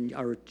Matthew,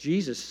 or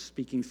Jesus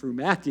speaking through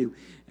Matthew,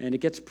 and it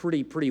gets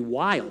pretty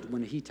wild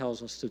when he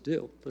tells us to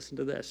do. Listen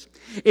to this.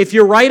 If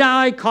your right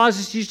eye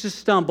causes you to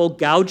stumble,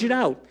 gouge it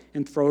out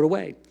and throw it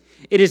away.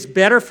 It is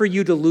better for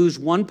you to lose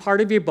one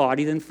part of your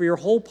body than for your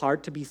whole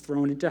part to be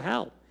thrown into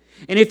hell.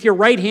 And if your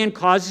right hand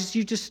causes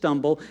you to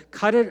stumble,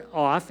 cut it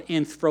off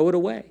and throw it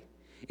away.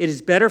 It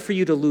is better for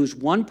you to lose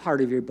one part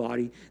of your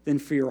body than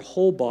for your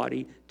whole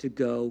body to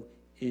go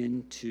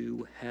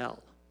into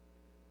hell.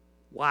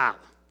 Wow.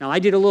 Now, I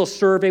did a little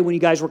survey when you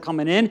guys were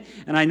coming in,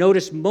 and I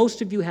noticed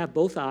most of you have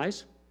both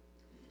eyes,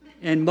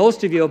 and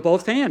most of you have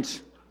both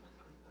hands.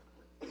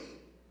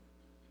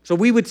 So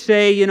we would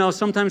say,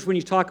 sometimes when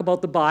you talk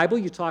about the Bible,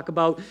 you talk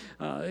about,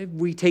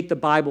 we take the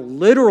Bible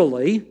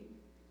literally.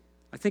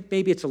 I think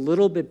maybe it's a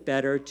little bit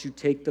better to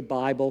take the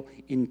Bible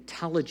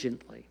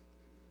intelligently.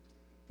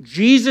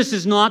 Jesus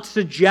is not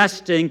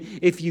suggesting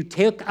if you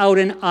took out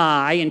an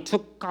eye and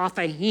took off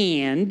a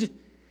hand,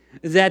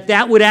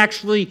 that would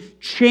actually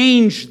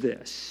change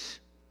this,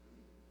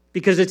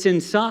 because it's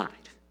inside.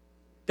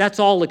 That's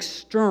all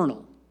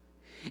external.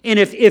 And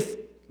if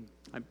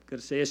I'm going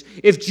to say this,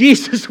 if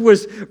Jesus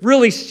was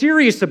really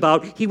serious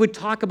he would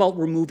talk about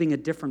removing a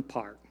different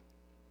part.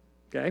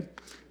 Okay?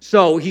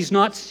 So he's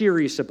not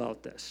serious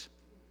about this.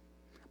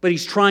 But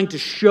he's trying to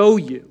show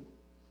you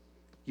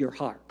your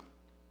heart.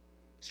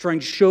 He's trying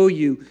to show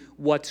you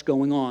what's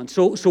going on.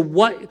 So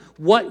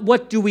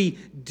what do we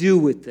do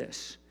with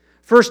this?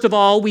 First of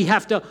all, we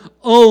have to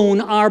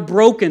own our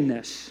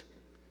brokenness.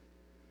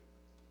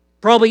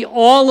 Probably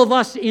all of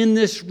us in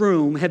this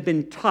room have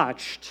been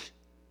touched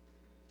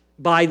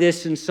by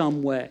this in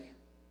some way.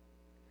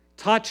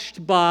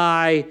 Touched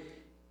by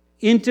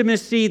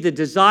intimacy, the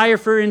desire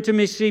for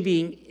intimacy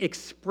being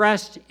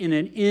expressed in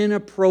an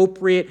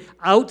inappropriate,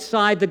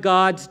 outside the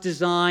God's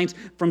designs,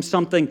 from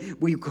something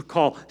we could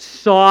call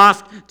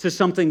soft to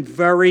something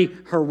very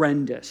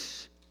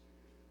horrendous.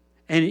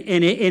 And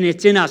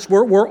it's in us.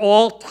 We're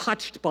all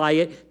touched by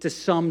it to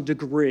some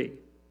degree.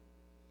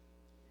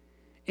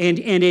 And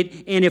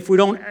if we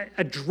don't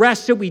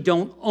address it, we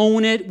don't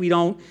own it, we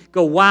don't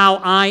go,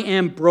 wow, I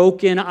am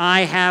broken,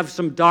 I have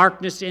some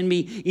darkness in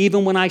me.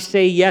 Even when I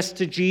say yes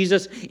to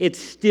Jesus, it's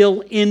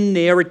still in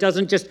there. It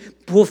doesn't just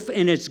poof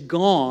and it's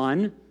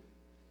gone.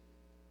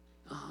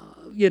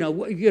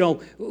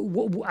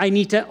 I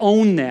need to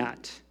own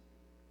that.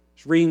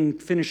 I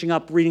was finishing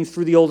up reading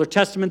through the Old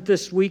Testament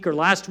this week or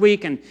last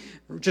week, and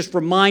just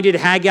reminded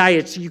Haggai,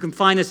 you can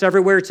find this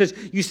everywhere. It says,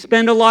 you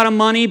spend a lot of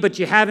money, but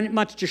you haven't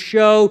much to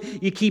show.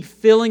 You keep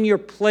filling your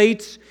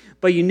plates,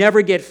 but you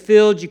never get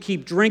filled. You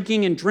keep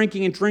drinking and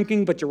drinking and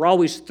drinking, but you're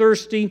always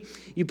thirsty.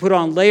 You put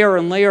on layer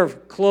and layer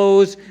of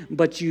clothes,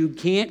 but you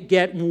can't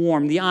get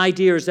warm. The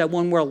idea is that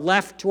when we're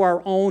left to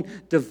our own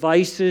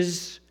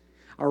devices,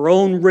 our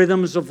own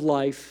rhythms of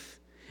life,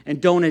 and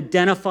don't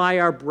identify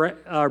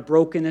our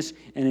brokenness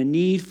and a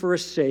need for a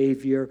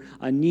Savior,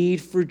 a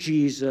need for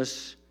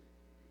Jesus,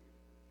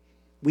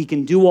 we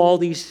can do all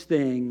these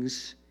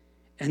things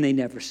and they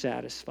never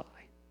satisfy.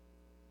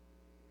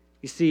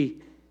 You see,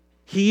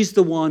 He's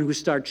the one who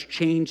starts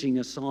changing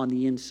us on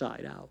the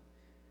inside out.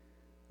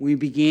 We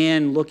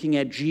began looking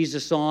at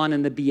Jesus on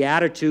in the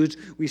Beatitudes.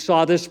 We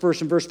saw this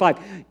verse in verse 5.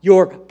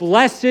 You're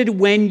blessed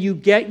when you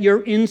get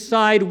your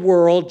inside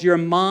world, your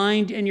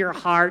mind and your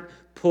heart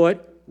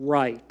put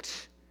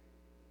right.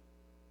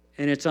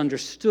 And it's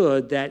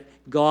understood that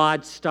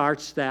God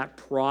starts that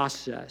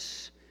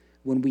process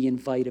when we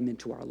invite Him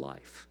into our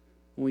life.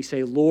 When we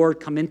say, Lord,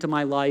 come into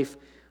my life.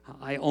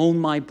 I own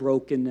my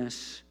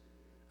brokenness.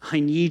 I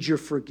need your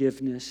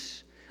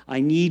forgiveness. I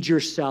need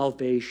your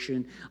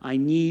salvation. I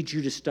need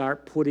you to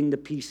start putting the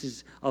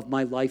pieces of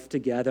my life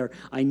together.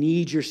 I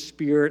need your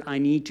Spirit. I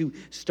need to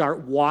start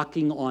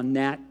walking on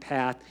that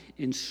path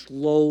and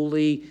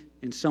slowly,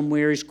 in some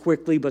areas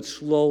quickly, but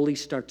slowly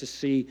start to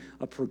see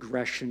a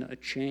progression, a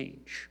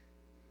change.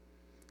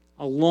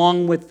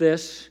 Along with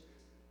this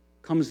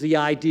comes the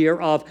idea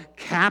of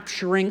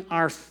capturing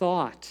our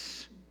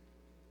thoughts.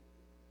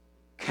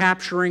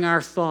 Capturing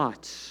our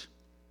thoughts.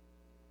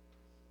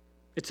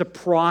 It's a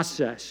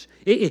process.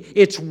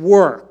 It's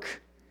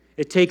work.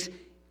 It takes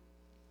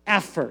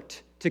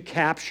effort to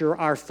capture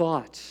our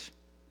thoughts.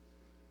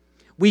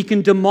 We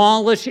can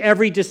demolish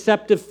every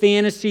deceptive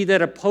fantasy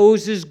that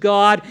opposes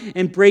God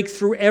and break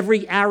through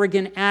every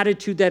arrogant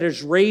attitude that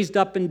is raised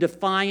up in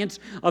defiance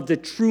of the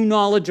true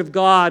knowledge of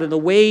God and the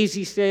ways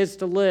He says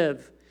to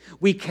live.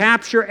 We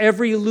capture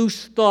every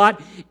loose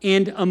thought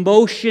and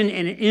emotion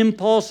and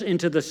impulse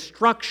into the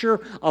structure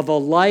of a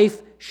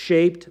life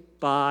shaped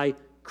by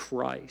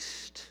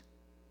Christ.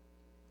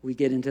 We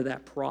get into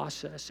that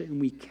process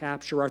and we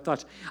capture our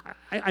thoughts.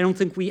 I don't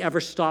think we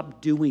ever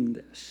stop doing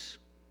this.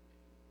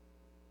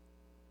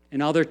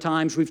 And other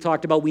times we've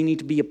talked about we need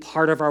to be a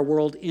part of our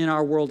world, in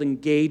our world,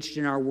 engaged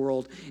in our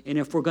world. And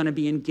if we're going to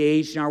be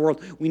engaged in our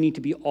world, we need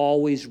to be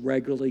always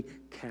regularly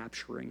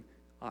capturing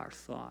our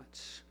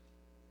thoughts.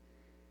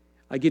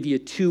 I give you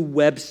 2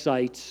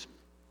 websites.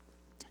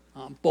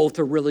 Both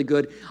are really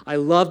good. I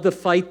love the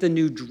Fight the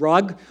New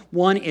Drug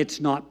one. It's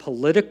not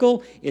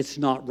political. It's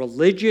not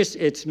religious.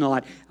 It's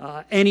not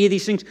any of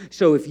these things.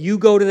 So if you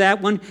go to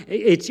that one,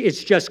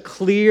 it's just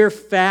clear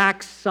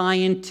facts,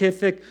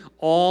 scientific,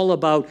 all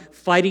about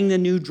fighting the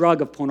new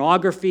drug of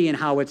pornography and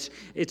how it's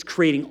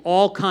creating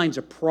all kinds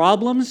of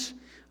problems.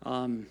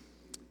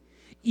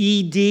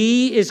 ED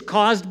is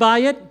caused by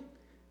it.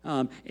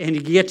 And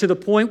you get to the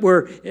point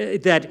where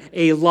that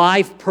a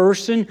live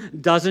person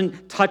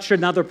doesn't touch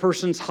another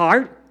person's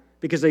heart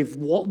because they've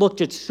looked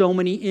at so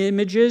many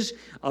images,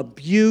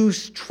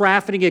 abuse,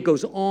 trafficking, it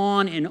goes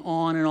on and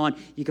on and on.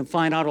 You can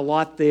find out a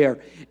lot there.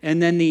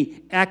 And then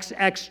the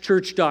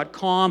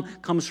xxchurch.com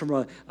comes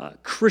from a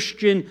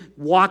Christian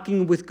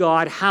walking with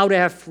God, how to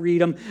have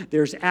freedom.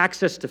 There's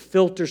access to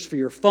filters for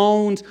your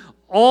phones,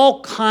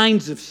 all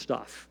kinds of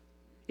stuff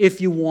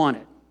if you want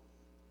it.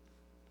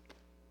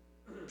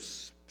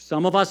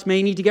 Some of us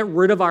may need to get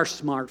rid of our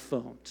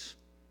smartphones,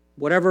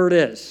 whatever it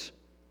is.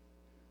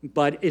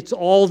 But it's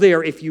all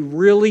there if you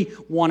really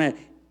want to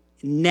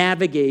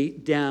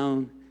navigate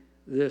down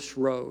this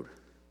road.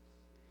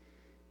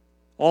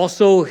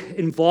 Also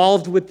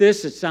involved with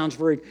this,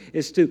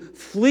 is to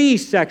flee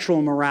sexual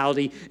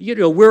immorality.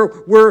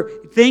 Where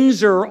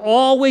things are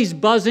always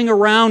buzzing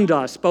around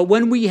us, but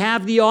when we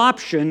have the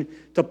option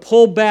to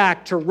pull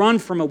back, to run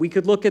from it, we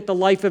could look at the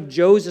life of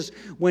Joseph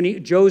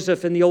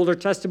in the Old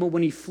Testament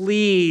when he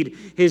fled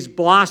his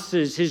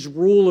bosses, his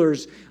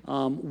ruler's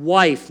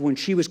wife, when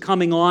she was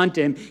coming on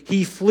to him.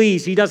 He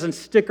flees. He doesn't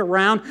stick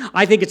around.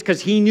 I think it's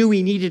because he knew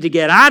he needed to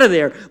get out of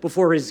there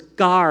before his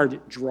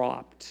guard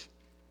dropped.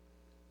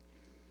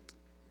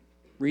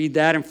 Read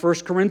that in 1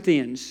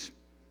 Corinthians.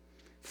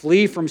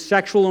 Flee from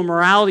sexual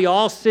immorality.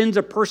 All sins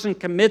a person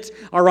commits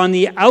are on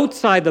the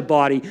outside the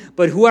body,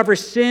 but whoever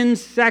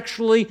sins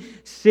sexually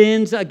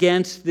sins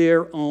against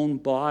their own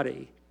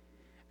body.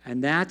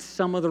 And that's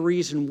some of the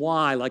reason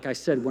why, like I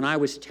said, when I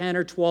was 10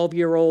 or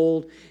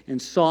 12-year-old and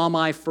saw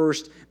my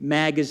first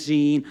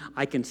magazine,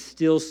 I can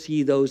still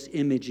see those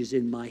images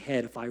in my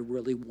head if I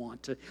really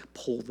want to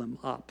pull them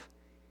up.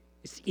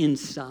 It's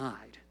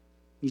inside.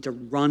 You need to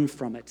run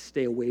from it,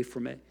 stay away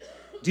from it.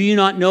 Do you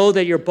not know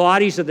that your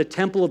bodies are the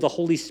temple of the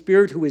Holy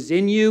Spirit who is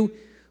in you,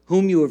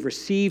 whom you have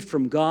received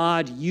from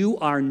God? You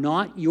are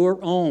not your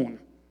own.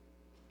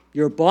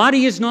 Your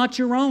body is not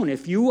your own.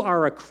 If you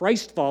are a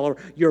Christ follower,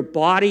 your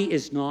body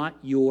is not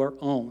your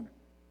own.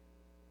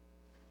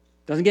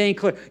 Doesn't get any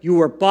clearer. You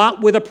were bought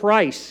with a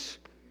price.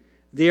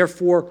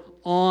 Therefore,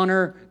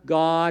 honor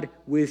God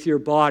with your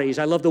bodies.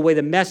 I love the way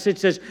the Message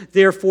says,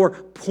 therefore,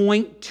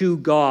 point to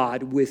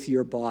God with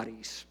your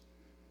bodies.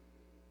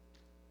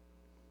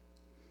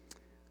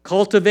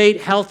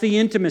 Cultivate healthy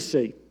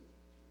intimacy.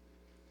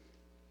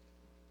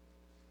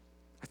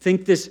 I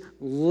think this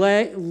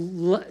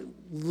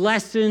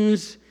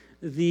lessens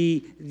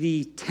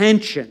the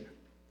tension.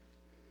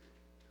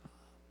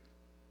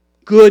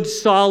 Good,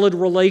 solid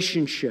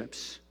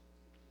relationships.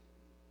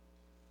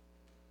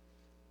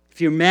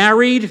 If you're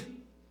married,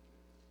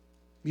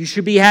 you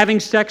should be having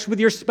sex with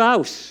your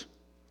spouse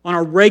on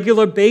a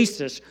regular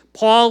basis.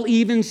 Paul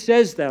even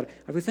says that.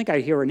 I would think I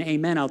hear an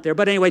amen out there.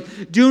 But anyway,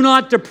 do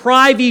not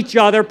deprive each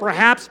other,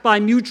 perhaps by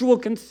mutual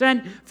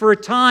consent for a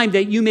time,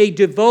 that you may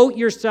devote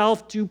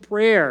yourself to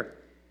prayer.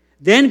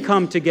 Then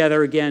come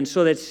together again,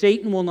 so that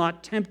Satan will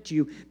not tempt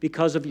you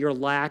because of your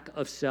lack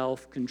of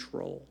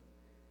self-control.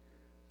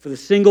 For the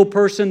single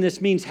person,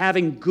 this means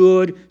having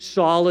good,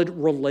 solid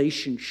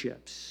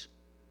relationships.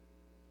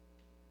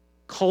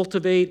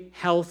 Cultivate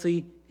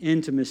healthy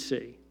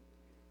intimacy.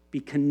 Be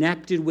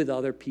connected with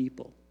other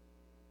people.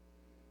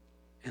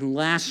 And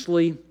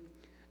lastly,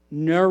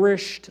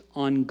 nourished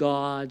on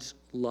God's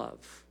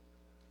love.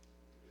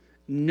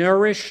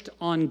 Nourished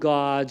on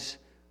God's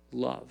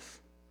love.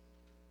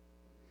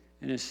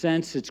 In a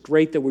sense, it's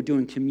great that we're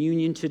doing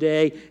communion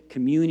today.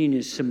 Communion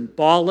is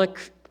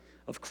symbolic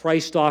of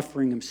Christ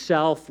offering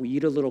himself. We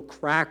eat a little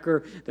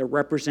cracker that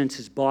represents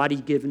his body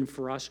given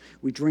for us.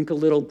 We drink a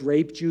little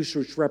grape juice,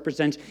 which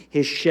represents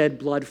his shed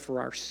blood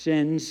for our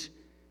sins.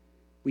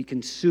 We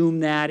consume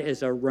that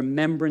as a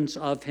remembrance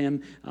of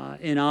him.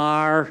 In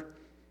our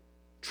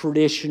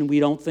tradition, we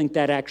don't think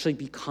that actually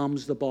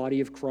becomes the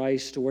body of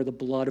Christ or the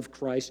blood of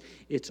Christ.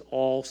 It's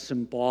all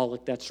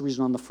symbolic. That's the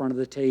reason on the front of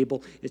the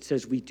table it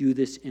says we do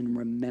this in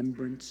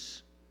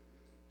remembrance.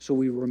 So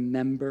we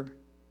remember,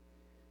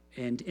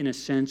 and in a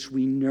sense,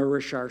 we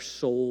nourish our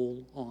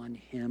soul on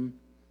him.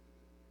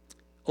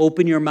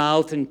 Open your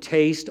mouth and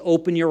taste.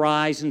 Open your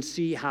eyes and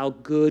see how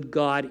good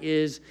God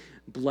is.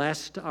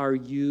 Blessed are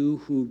you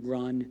who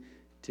run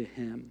to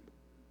him.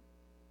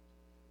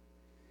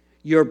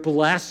 You're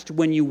blessed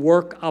when you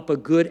work up a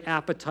good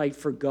appetite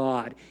for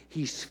God.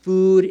 He's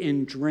food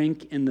and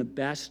drink and the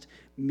best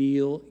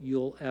meal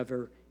you'll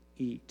ever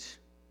eat.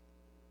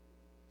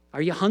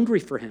 Are you hungry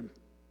for him?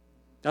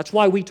 That's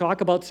why we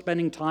talk about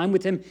spending time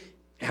with him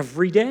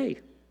every day.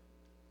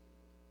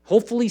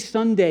 Hopefully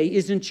Sunday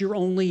isn't your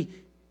only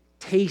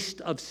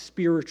taste of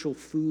spiritual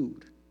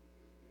food.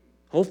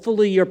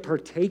 Hopefully you're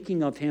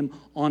partaking of him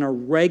on a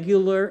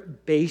regular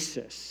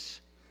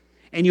basis.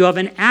 And you have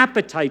an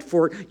appetite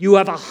for it. You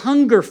have a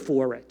hunger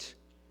for it.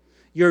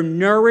 You're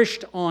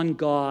nourished on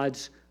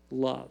God's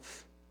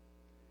love.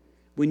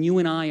 When you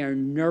and I are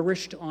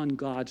nourished on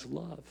God's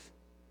love,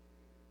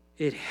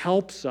 it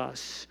helps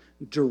us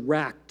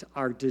direct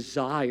our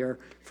desire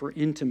for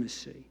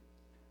intimacy.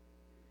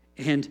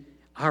 And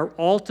our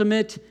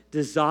ultimate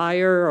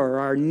desire or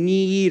our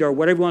need or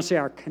whatever you want to say,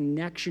 our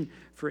connection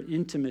for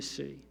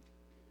intimacy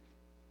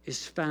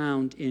is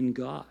found in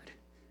God.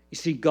 You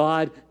see,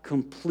 God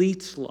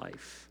completes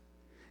life.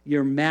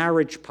 Your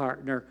marriage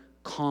partner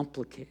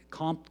complicates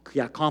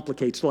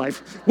life.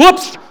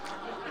 Whoops!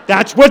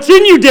 That's what's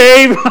in you,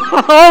 Dave.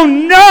 Oh,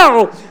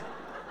 no!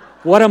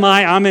 What am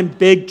I? I'm in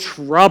big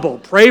trouble.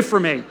 Pray for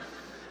me.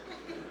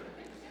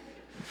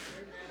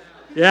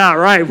 Yeah,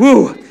 right.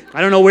 Woo!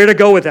 I don't know where to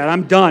go with that.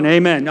 I'm done.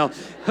 Amen. No.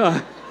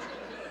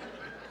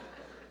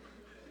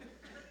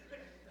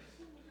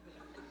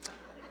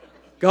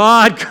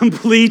 God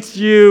completes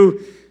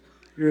you.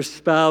 Your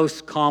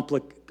spouse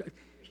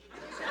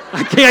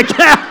I can't.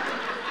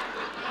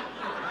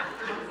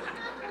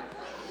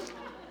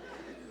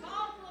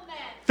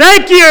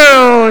 Thank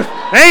you.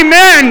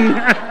 Amen.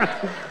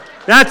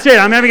 That's it.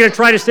 I'm never going to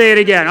try to say it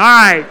again. All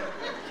right.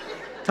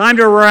 Time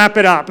to wrap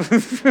it up.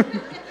 The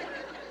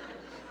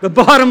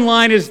bottom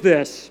line is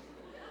this.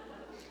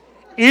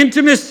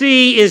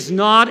 Intimacy is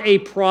not a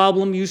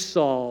problem you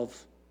solve.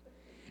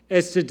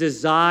 It's a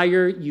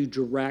desire you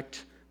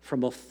direct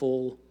from a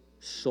full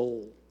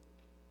soul.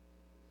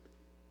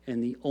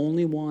 And the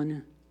only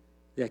one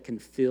that can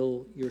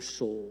fill your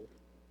soul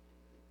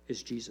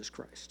is Jesus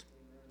Christ.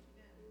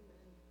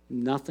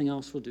 Nothing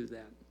else will do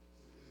that.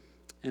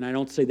 And I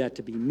don't say that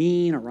to be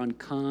mean or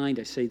unkind.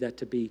 I say that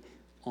to be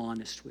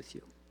honest with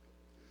you.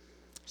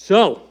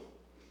 So,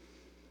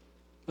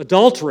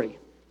 adultery,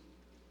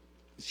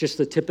 it's just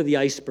the tip of the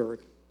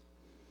iceberg.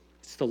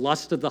 It's the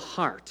lust of the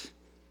heart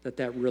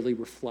that really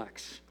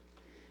reflects.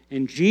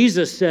 And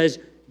Jesus says,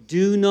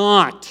 do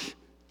not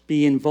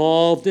be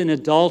involved in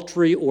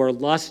adultery or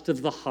lust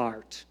of the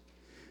heart,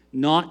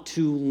 not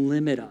to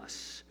limit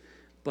us,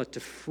 but to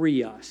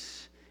free us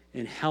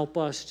and help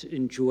us to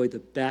enjoy the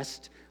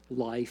best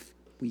life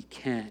we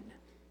can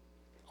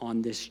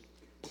on this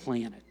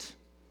planet.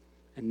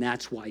 And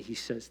that's why he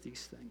says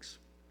these things.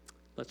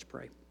 Let's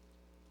pray.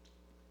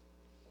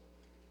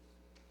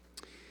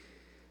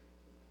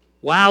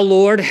 Wow,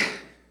 Lord,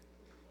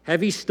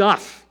 heavy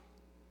stuff.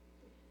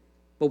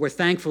 But we're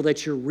thankful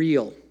that you're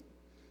real.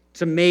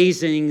 It's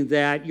amazing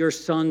that your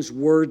son's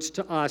words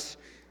to us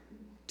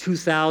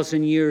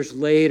 2,000 years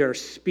later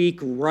speak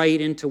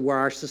right into where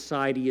our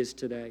society is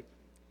today.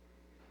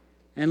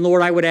 And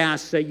Lord, I would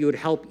ask that you would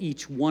help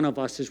each one of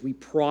us as we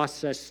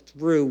process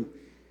through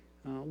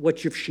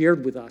what you've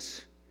shared with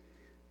us.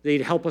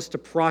 They'd help us to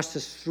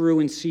process through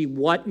and see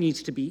what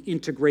needs to be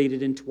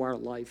integrated into our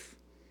life.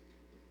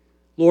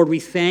 Lord, we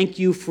thank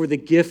you for the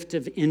gift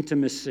of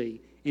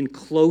intimacy and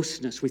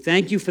closeness. We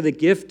thank you for the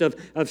gift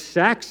of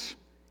sex.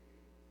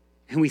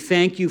 And we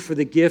thank you for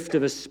the gift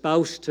of a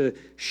spouse to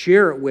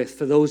share it with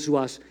for those who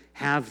us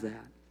have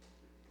that.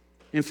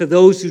 And for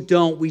those who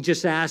don't, we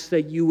just ask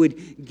that you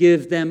would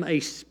give them a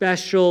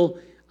special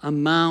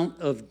amount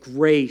of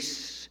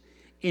grace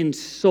in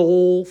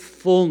soul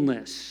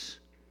fullness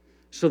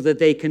so that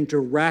they can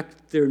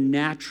direct their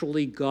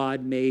naturally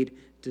God-made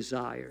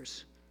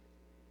desires.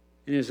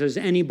 And if there's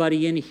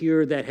anybody in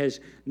here that has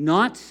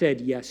not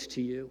said yes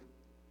to you,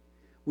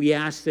 we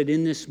ask that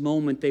in this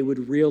moment they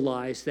would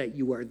realize that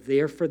you are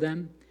there for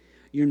them.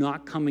 You're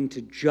not coming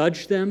to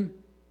judge them.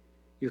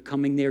 You're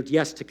coming there,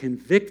 yes, to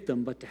convict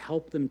them, but to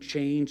help them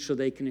change so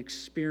they can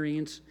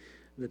experience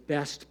the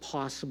best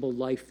possible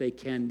life they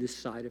can this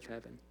side of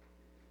heaven.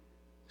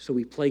 So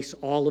we place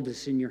all of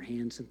this in your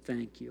hands and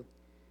thank you.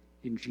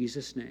 In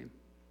Jesus' name,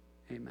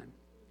 amen.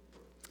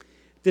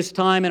 This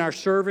time in our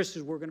service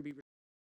is we're going to be